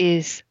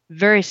is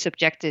very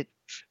subjective,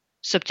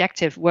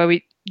 where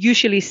we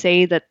usually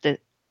say that the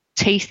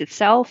taste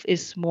itself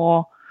is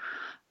more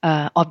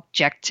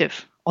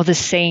objective or the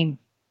same,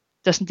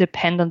 doesn't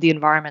depend on the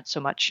environment so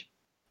much.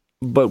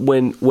 But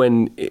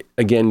when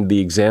again, the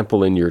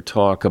example in your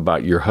talk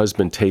about your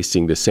husband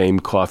tasting the same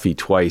coffee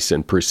twice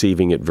and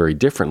perceiving it very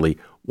differently,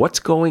 what's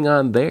going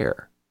on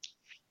there?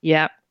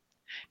 Yeah.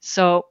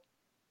 So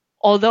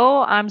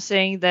although I'm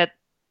saying that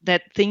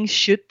things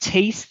should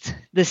taste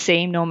the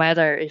same no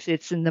matter if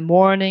it's in the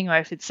morning or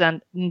if it's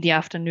in the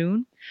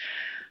afternoon,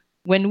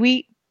 when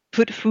we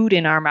put food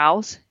in our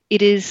mouths,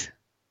 it is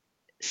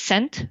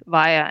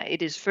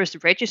it is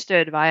first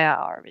registered via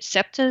our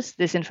receptors.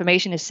 This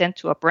information is sent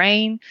to our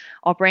brain.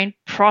 Our brain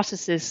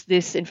processes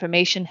this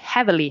information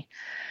heavily.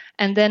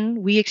 And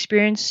then we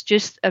experience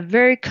just a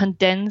very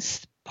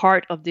condensed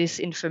part of this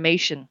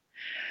information.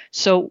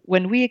 So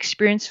when we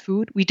experience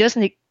food, we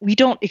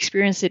don't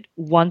experience it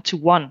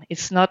one-to-one.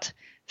 It's not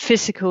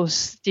physical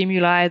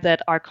stimuli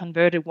that are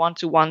converted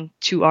one-to-one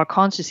to our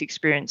conscious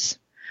experience.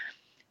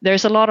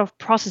 There's a lot of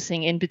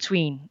processing in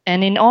between.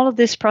 And in all of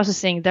this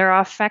processing, there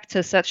are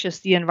factors such as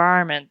the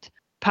environment,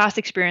 past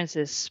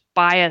experiences,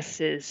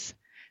 biases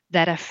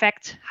that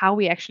affect how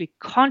we actually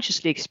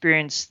consciously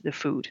experience the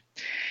food.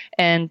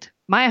 And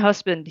my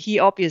husband, he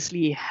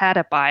obviously had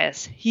a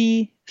bias.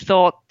 He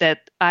thought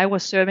that I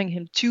was serving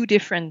him 2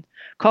 different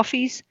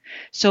coffees.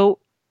 So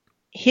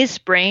his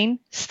brain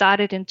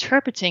started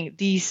interpreting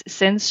these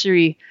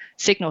sensory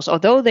signals.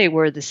 Although they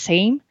were the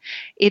same,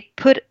 it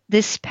put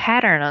this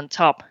pattern on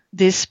top,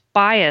 this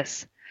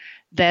bias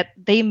that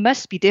they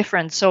must be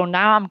different. So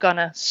now I'm going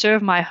to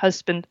serve my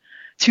husband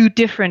 2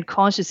 different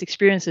conscious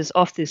experiences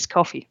of this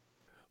coffee.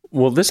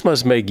 Well, this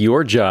must make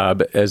your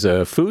job as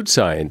a food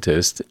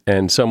scientist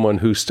and someone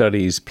who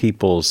studies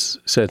people's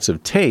sense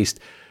of taste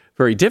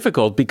very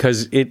difficult,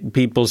 because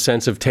people's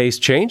sense of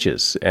taste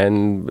changes,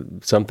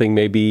 and something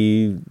may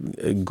be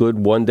good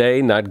one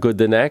day, not good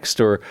the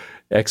next, or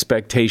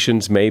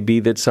expectations may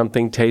be that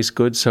something tastes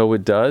good, so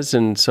it does.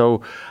 And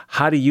so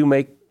how do you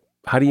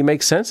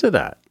make sense of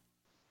that?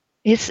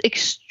 It's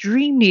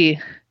extremely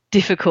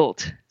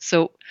difficult.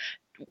 So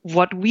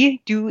what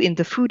we do in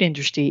the food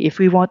industry, if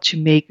we want to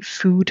make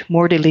food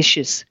more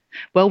delicious,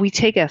 well, we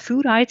take a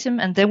food item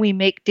and then we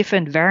make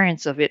different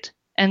variants of it,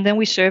 and then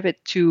we serve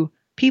it to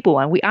people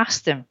and we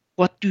ask them,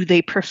 what do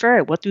they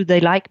prefer? What do they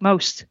like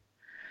most?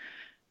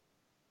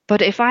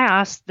 But if I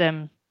ask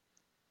them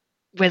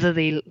whether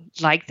they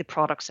like the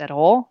products at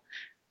all,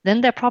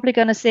 then they're probably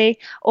going to say,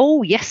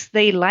 oh, yes,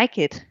 they like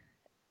it.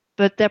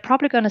 But they're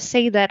probably going to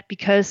say that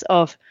because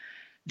of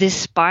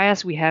this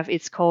bias we have.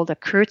 It's called a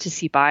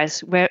courtesy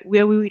bias, where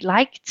we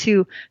like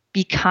to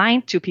be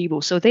kind to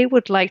people. So they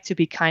would like to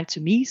be kind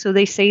to me, so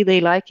they say they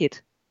like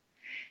it.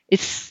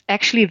 It's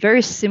actually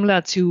very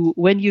similar to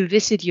when you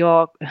visit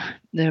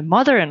the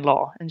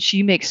mother-in-law and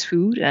she makes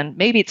food and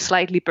maybe it's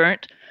slightly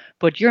burnt,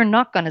 but you're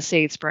not going to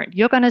say it's burnt.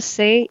 You're going to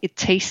say it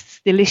tastes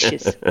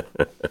delicious.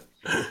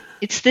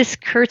 It's this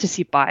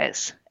courtesy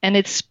bias, and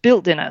it's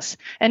built in us.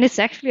 And it's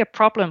actually a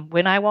problem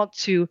when I want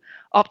to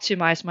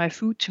optimize my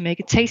food to make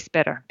it taste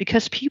better,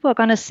 because people are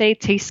going to say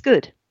it tastes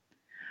good.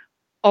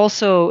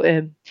 Also,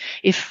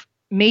 if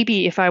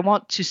I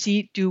want to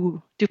see,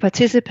 do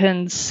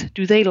participants,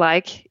 do they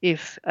like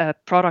if a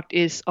product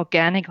is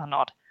organic or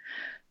not?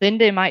 Then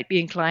they might be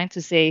inclined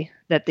to say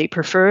that they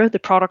prefer the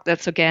product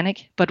that's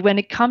organic. But when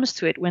it comes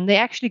to it, when they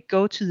actually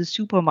go to the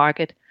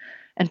supermarket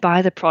and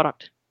buy the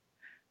product,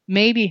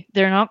 maybe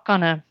they're not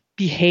going to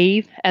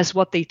behave as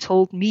what they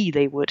told me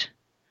they would.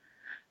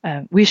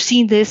 We've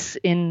seen this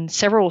in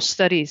several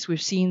studies.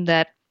 We've seen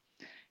that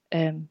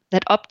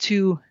up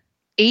to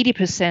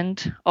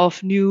 80%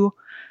 of new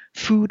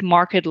food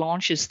market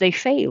launches, they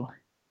fail.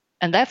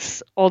 And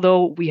that's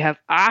although we have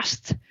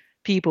asked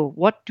people,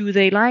 what do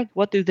they like?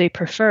 What do they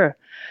prefer?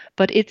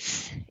 But it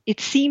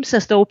seems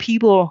as though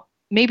people,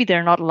 maybe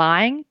they're not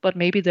lying, but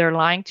maybe they're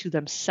lying to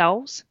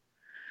themselves.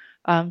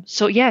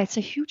 So yeah, it's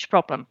a huge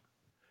problem.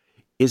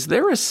 Is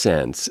there a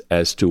sense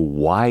as to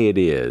why it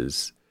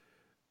is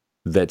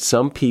that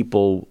some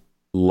people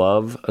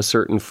love a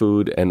certain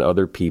food and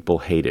other people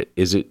hate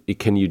it?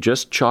 Can you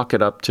just chalk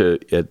it up to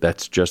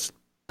that's just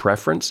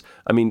preference?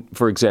 I mean,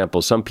 for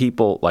example, some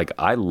people, like,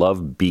 I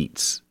love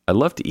beets. I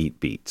love to eat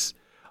beets,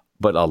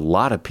 but a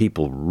lot of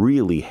people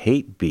really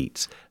hate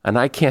beets, and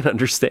I can't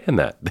understand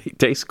that. They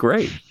taste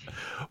great.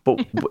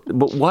 But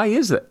why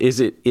is that? Is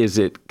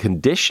it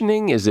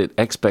conditioning? Is it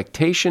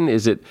expectation?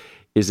 Is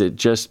it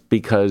just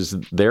because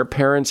their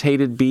parents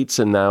hated beets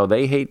and now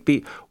they hate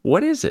beets?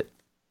 What is it?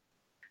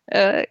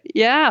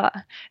 Yeah.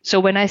 So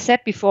when I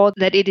said before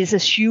that it is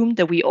assumed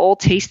that we all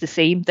taste the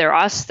same, there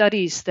are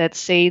studies that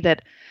say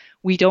that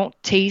we don't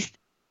taste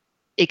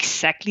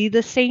exactly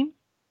the same.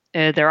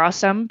 There are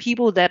some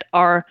people that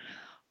are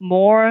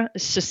more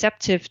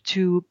susceptible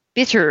to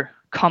bitter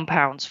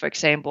compounds, for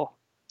example.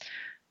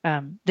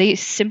 They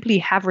simply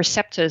have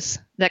receptors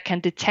that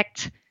can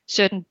detect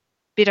certain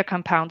bitter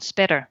compounds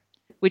better,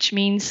 which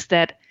means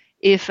that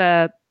if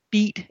a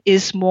beet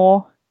is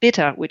more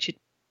bitter, which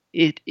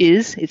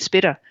it's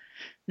bitter,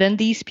 then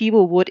these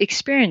people would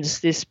experience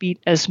this beet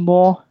as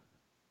more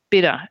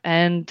bitter.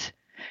 And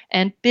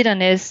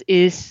bitterness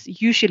is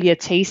usually a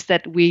taste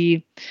that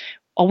we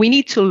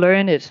need to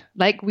learn it.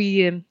 Like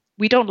we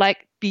don't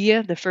like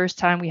beer the first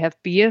time we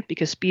have beer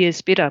because beer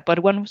is bitter. But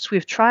once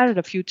we've tried it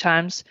a few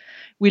times,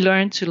 we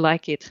learn to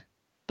like it.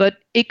 But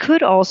it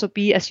could also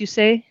be, as you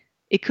say,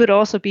 it could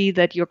also be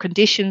that your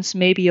conditions,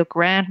 maybe your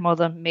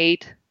grandmother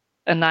made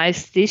a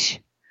nice dish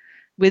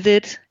with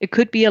it. It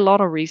could be a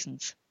lot of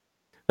reasons.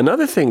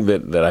 Another thing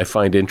that I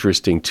find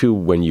interesting too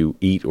when you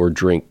eat or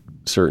drink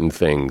certain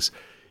things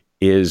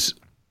is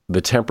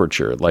the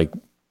temperature. Like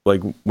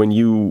when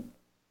you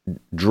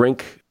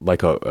drink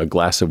like a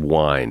glass of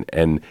wine,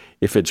 and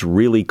if it's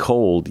really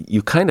cold,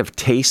 you kind of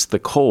taste the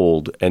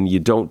cold and you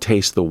don't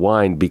taste the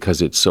wine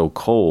because it's so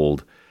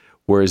cold.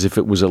 Whereas if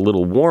it was a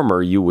little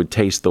warmer, you would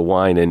taste the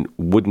wine and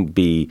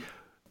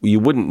you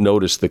wouldn't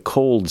notice the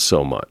cold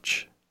so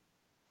much.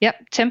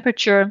 Yep,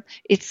 temperature,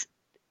 it's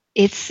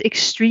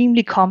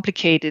extremely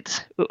complicated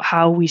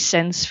how we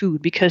sense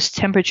food because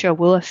temperature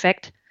will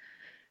affect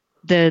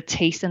the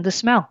taste and the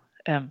smell.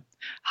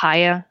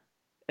 Higher.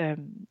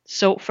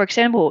 So, for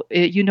example,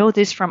 you know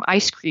this from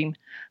ice cream.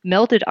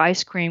 Melted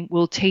ice cream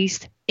will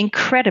taste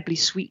incredibly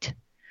sweet.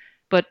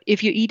 But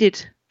if you eat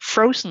it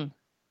frozen,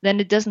 then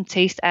it doesn't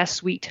taste as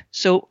sweet.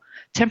 So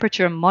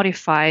temperature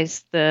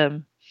modifies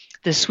the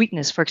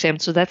sweetness, for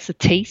example. So that's the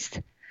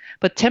taste.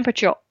 But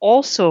temperature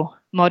also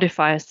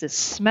modifies the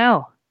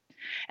smell.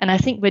 And I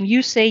think when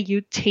you say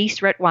you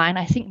taste red wine,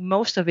 I think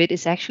most of it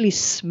is actually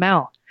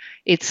smell.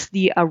 It's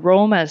the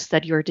aromas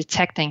that you're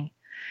detecting.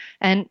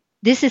 And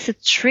this is a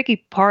tricky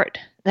part.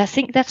 I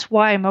think that's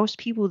why most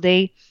people,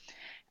 they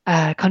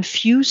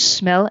confuse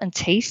smell and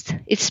taste.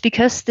 It's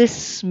because this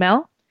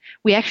smell,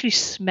 we actually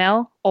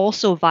smell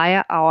also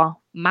via our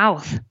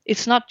mouth.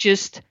 It's not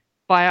just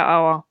via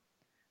our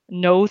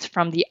nose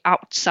from the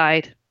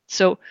outside.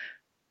 So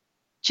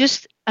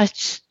just a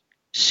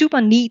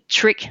super neat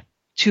trick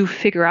to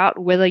figure out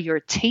whether you're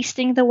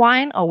tasting the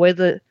wine or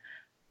whether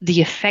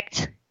the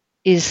effect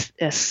is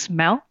a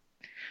smell.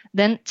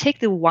 Then take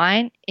the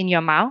wine in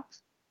your mouth,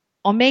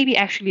 or maybe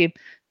actually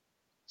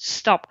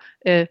stop,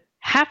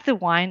 have the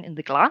wine in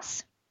the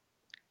glass,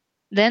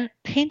 then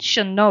pinch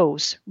your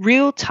nose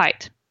real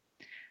tight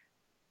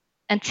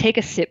and take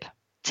a sip.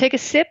 Take a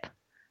sip,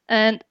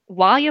 and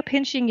while you're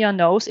pinching your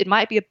nose, it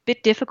might be a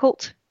bit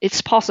difficult.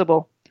 It's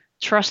possible.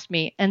 Trust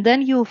me. And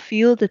then you'll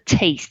feel the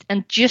taste,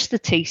 and just the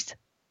taste.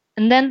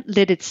 And then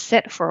let it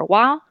set for a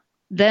while.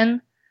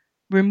 Then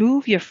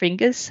remove your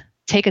fingers,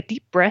 take a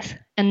deep breath,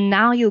 and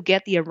now you'll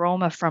get the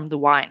aroma from the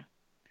wine.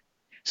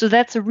 So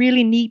that's a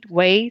really neat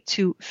way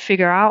to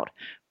figure out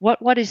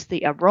what is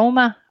the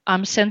aroma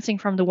I'm sensing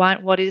from the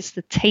wine, what is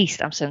the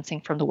taste I'm sensing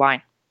from the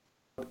wine.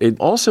 It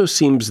also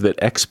seems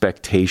that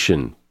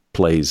expectation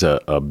plays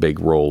a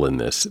big role in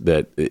this,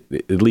 that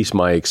at least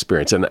my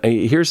experience. And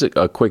here's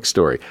a quick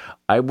story.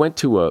 I went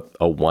to a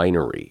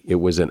winery. It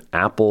was an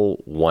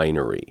apple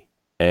winery.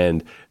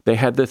 And they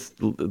had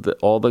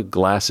all the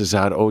glasses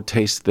out. Oh,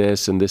 taste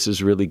this, and this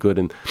is really good,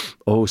 and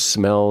oh,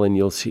 smell, and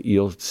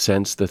you'll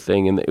sense the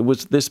thing. And it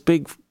was this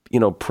big,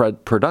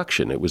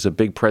 production. It was a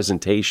big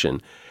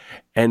presentation,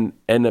 and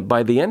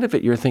by the end of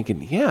it, you're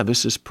thinking, yeah,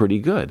 this is pretty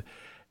good.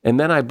 And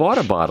then I bought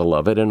a bottle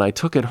of it, and I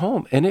took it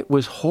home, and it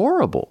was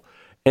horrible.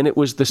 And it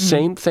was the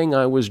same thing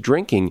I was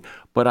drinking,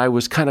 but I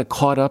was kind of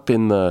caught up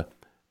in the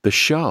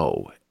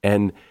show,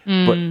 and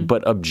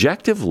but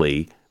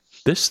objectively,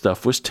 this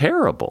stuff was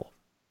terrible.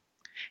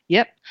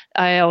 Yep.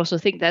 I also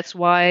think that's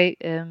why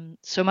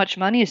so much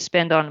money is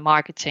spent on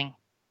marketing.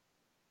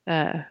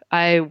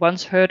 I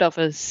once heard of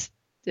a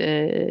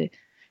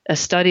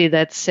study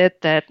that said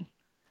that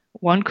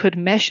one could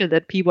measure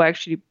that people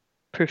actually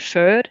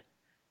preferred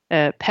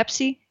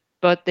Pepsi,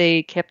 but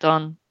they kept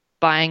on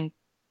buying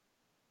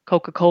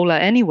Coca-Cola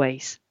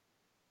anyways.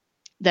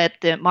 That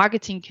the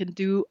marketing can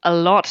do a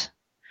lot.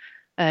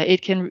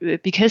 It can,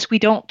 because we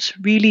don't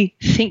really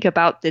think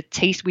about the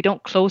taste. We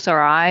don't close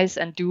our eyes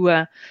and do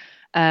a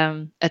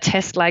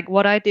test like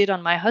what I did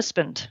on my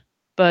husband.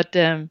 But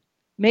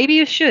maybe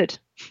you should.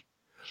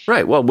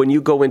 Right. Well, when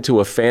you go into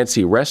a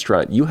fancy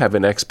restaurant, you have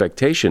an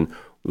expectation.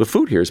 The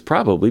food here is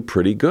probably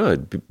pretty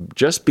good,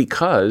 just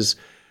because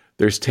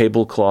there's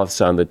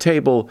tablecloths on the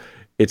table.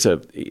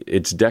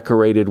 It's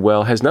decorated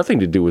well. Has nothing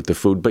to do with the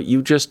food, but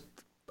you just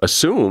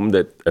assume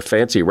that a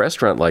fancy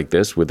restaurant like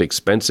this with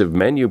expensive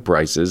menu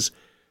prices,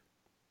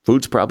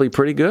 food's probably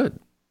pretty good.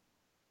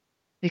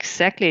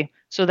 Exactly.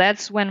 So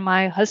that's when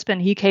my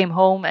husband, he came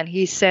home and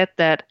he said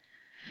that,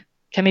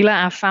 Camilla,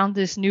 I found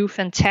this new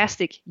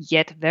fantastic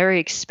yet very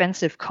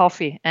expensive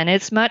coffee, and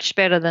it's much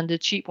better than the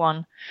cheap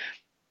one.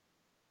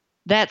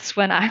 That's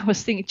when I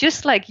was thinking,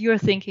 just like you're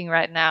thinking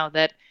right now,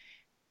 that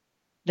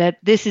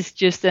this is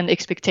just an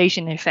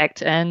expectation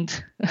effect,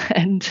 and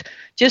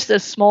just a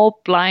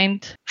small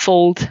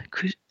blindfold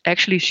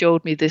actually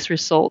showed me this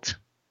result.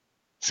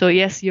 So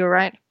yes, you're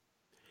right.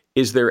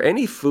 Is there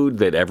any food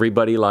that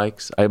everybody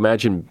likes? I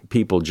imagine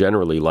people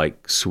generally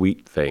like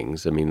sweet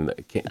things. I mean,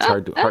 it's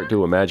hard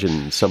to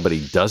imagine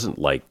somebody doesn't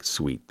like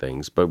sweet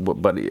things. But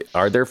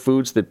are there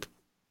foods that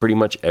pretty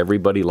much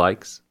everybody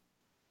likes?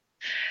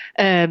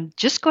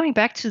 Just going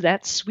back to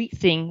that sweet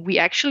thing, we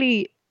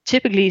actually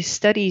typically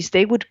studies,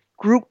 they would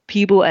group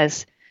people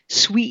as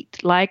sweet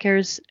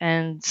likers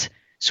and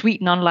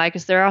sweet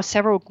non-likers. There are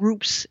several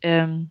groups,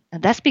 and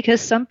that's because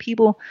some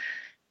people,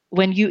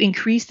 when you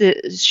increase the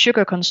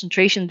sugar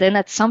concentration, then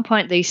at some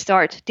point they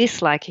start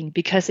disliking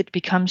because it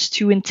becomes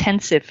too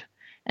intensive.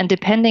 And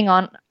depending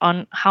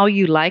on how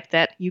you like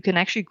that, you can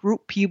actually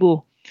group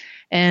people.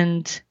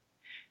 And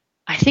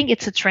I think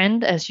it's a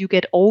trend as you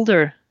get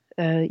older,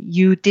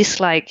 you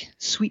dislike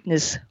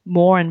sweetness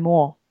more and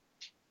more.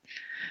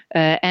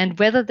 And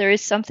whether there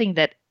is something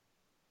that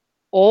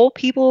all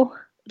people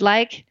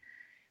like,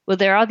 well,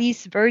 there are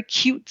these very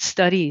cute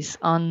studies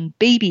on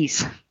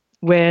babies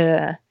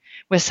where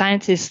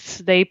scientists,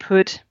 they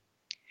put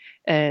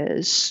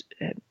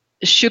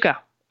sugar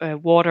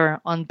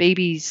water on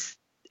babies'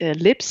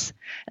 lips,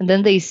 and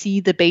then they see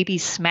the baby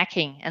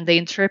smacking, and they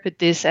interpret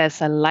this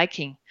as a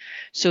liking.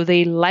 So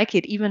they like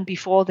it even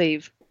before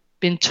they've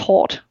been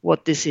taught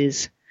what this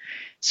is.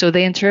 So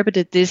they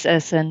interpreted this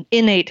as an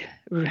innate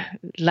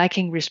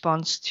liking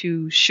response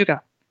to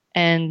sugar,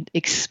 and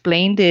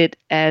explained it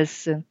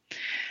as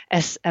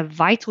a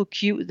vital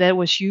cue that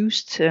was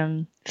used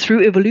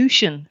through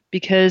evolution,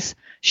 because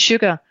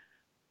sugar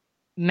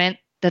meant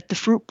that the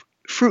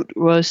fruit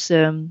was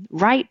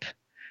ripe,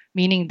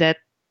 meaning that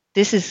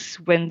this is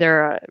when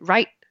there are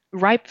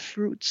ripe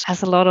fruits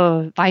has a lot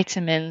of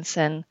vitamins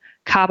and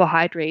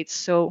carbohydrates.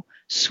 So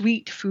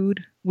sweet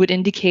food would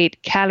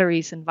indicate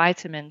calories and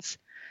vitamins.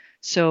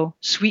 So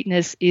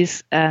sweetness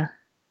is a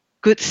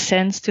good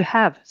sense to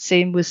have.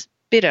 Same with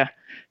bitter.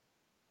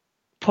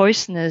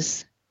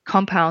 Poisonous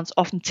compounds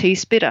often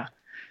taste bitter.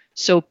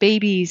 So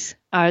babies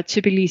are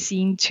typically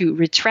seen to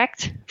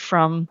retract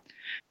from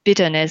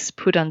bitterness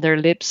put on their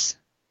lips.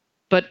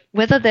 But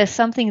whether there's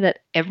something that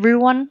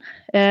everyone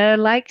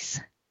likes,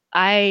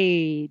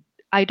 I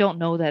don't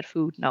know that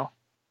food, no.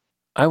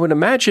 I would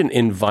imagine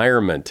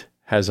environment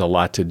has a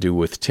lot to do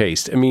with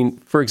taste. I mean,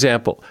 for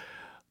example,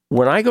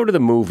 when I go to the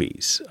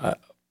movies, I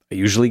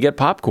usually get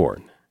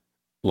popcorn.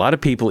 A lot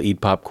of people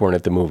eat popcorn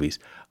at the movies.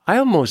 I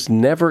almost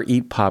never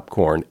eat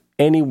popcorn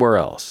anywhere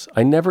else.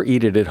 I never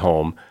eat it at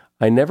home.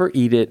 I never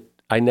eat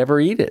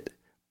it,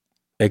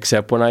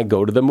 except when I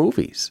go to the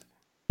movies.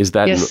 Is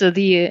that yes? So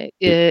the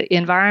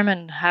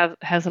environment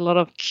has a lot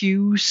of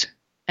cues,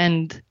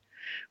 and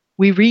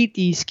we read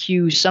these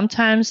cues.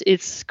 Sometimes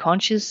it's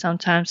conscious,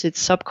 sometimes it's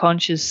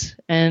subconscious.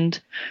 And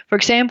for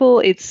example,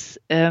 it's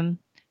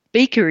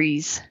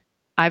bakeries.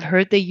 I've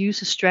heard they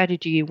use a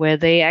strategy where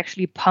they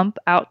actually pump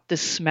out the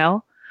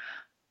smell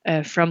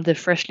from the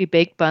freshly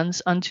baked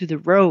buns onto the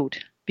road,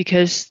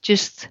 because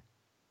just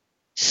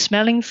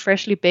smelling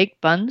freshly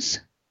baked buns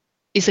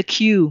is a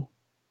cue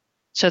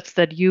such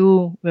that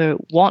you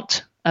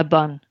want a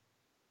bun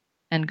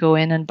and go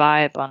in and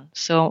buy a bun.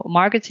 So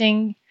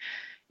marketing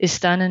is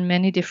done in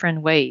many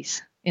different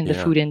ways in the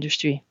food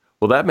industry.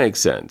 Well, that makes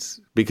sense,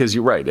 because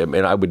you're right. I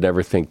mean, I would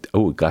never think,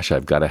 oh, gosh,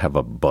 I've got to have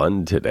a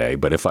bun today.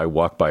 But if I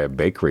walked by a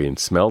bakery and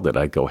smelled it,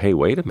 I'd go, hey,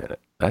 wait a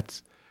minute.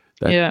 Let's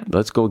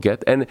go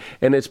get. And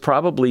it's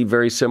probably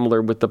very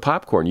similar with the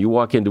popcorn. You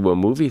walk into a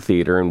movie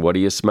theater and what do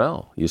you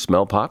smell? You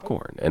smell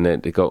popcorn. And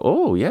then they go,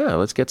 oh, yeah,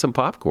 let's get some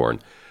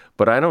popcorn.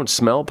 But I don't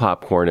smell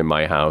popcorn in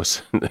my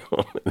house,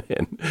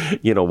 and,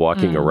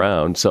 walking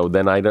around. So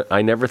then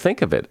I never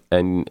think of it.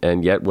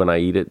 And yet when I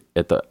eat it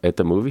at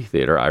the movie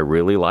theater, I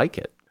really like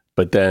it.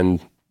 But then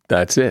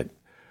that's it.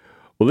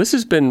 Well, this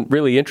has been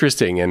really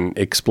interesting and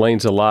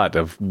explains a lot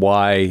of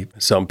why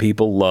some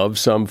people love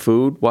some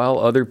food while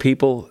other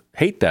people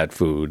hate that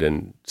food.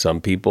 And some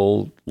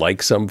people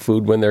like some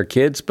food when they're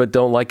kids, but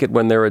don't like it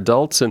when they're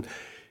adults. And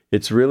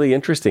it's really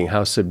interesting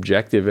how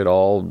subjective it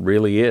all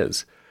really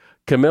is.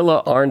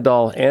 Camilla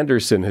Arndal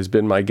Andersen has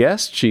been my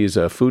guest. She's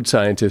a food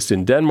scientist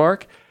in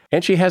Denmark,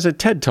 and she has a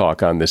TED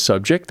Talk on this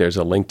subject. There's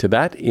a link to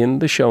that in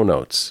the show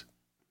notes.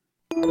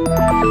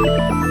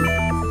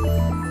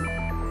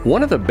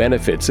 One of the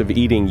benefits of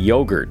eating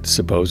yogurt,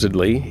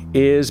 supposedly,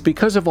 is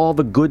because of all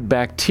the good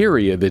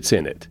bacteria that's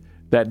in it.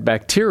 That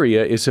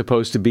bacteria is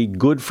supposed to be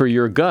good for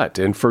your gut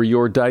and for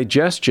your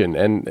digestion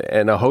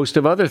and a host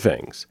of other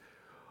things.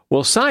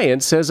 Well,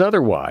 science says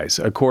otherwise,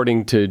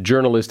 according to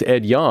journalist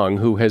Ed Yong,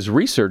 who has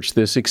researched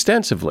this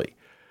extensively.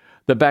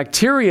 The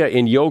bacteria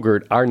in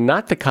yogurt are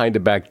not the kind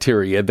of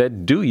bacteria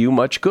that do you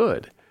much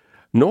good,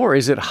 nor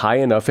is it high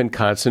enough in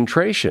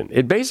concentration.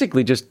 It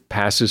basically just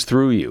passes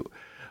through you.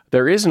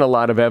 There isn't a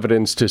lot of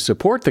evidence to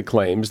support the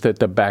claims that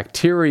the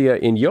bacteria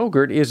in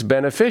yogurt is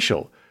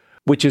beneficial,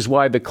 which is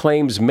why the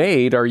claims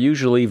made are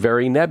usually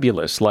very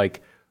nebulous,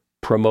 like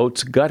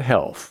promotes gut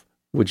health,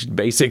 which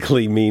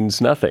basically means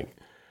nothing.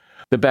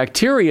 The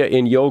bacteria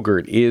in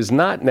yogurt is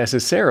not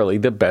necessarily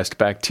the best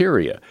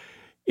bacteria.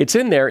 It's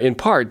in there in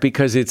part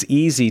because it's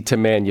easy to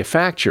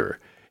manufacture.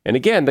 And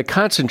again, the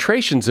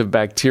concentrations of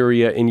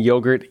bacteria in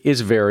yogurt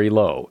is very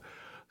low.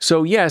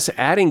 So yes,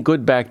 adding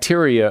good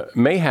bacteria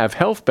may have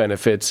health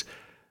benefits,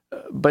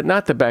 but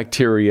not the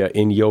bacteria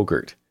in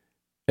yogurt.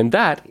 And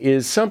that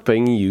is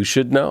something you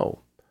should know.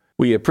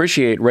 We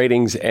appreciate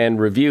ratings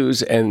and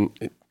reviews, and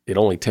it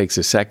only takes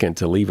a second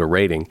to leave a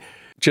rating.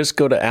 Just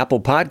go to Apple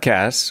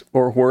Podcasts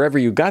or wherever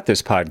you got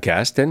this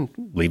podcast and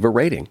leave a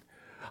rating.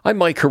 I'm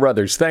Mike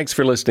Carruthers. Thanks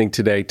for listening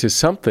today to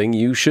Something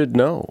You Should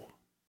Know.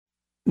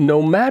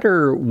 No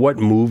matter what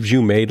moves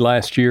you made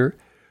last year,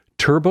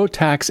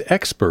 TurboTax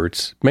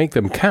experts make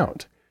them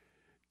count.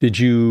 Did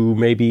you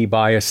maybe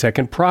buy a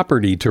second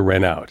property to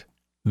rent out?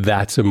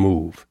 That's a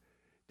move.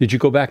 Did you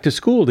go back to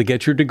school to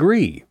get your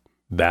degree?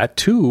 That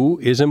too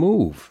is a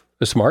move,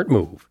 a smart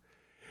move.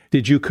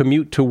 Did you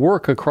commute to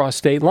work across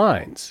state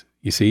lines?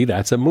 You see,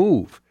 that's a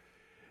move.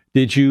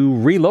 Did you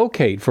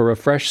relocate for a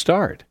fresh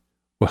start?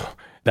 Well,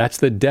 that's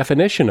the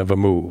definition of a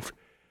move.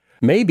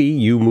 Maybe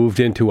you moved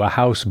into a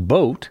house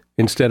boat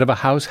instead of a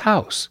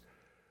house.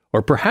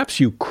 Or perhaps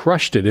you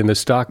crushed it in the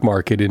stock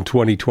market in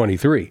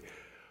 2023.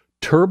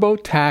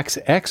 TurboTax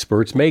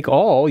experts make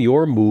all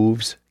your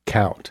moves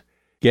count,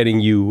 getting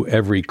you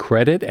every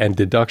credit and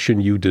deduction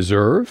you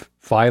deserve,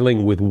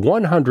 filing with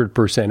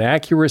 100%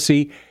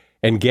 accuracy,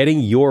 and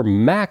getting your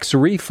max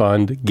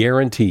refund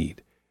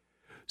guaranteed.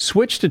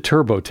 Switch to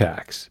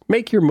TurboTax,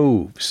 make your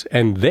moves,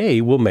 and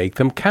they will make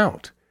them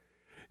count.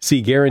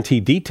 See guarantee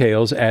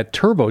details at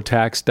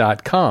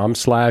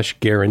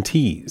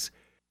turbotax.com/guarantees.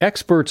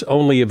 Experts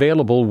only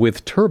available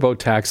with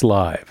TurboTax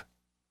Live.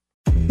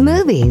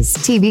 Movies,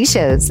 TV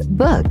shows,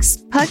 books,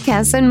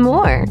 podcasts, and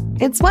more.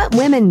 It's What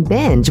Women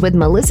Binge with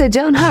Melissa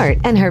Joan Hart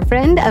and her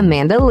friend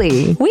Amanda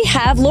Lee. We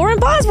have Lauren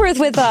Bosworth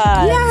with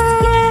us.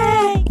 Yay!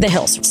 The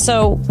Hills.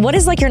 So what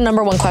is your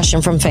number one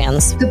question from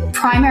fans? The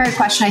primary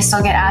question I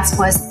still get asked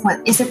was, "What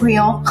is it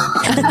real?"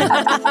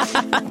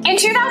 In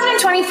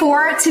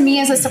 2024, to me,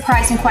 is a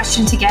surprising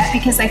question to get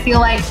because I feel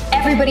like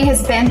everybody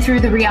has been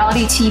through the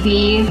reality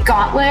TV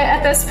gauntlet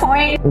at this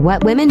point.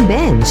 What Women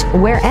Binge,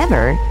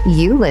 wherever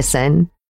you listen.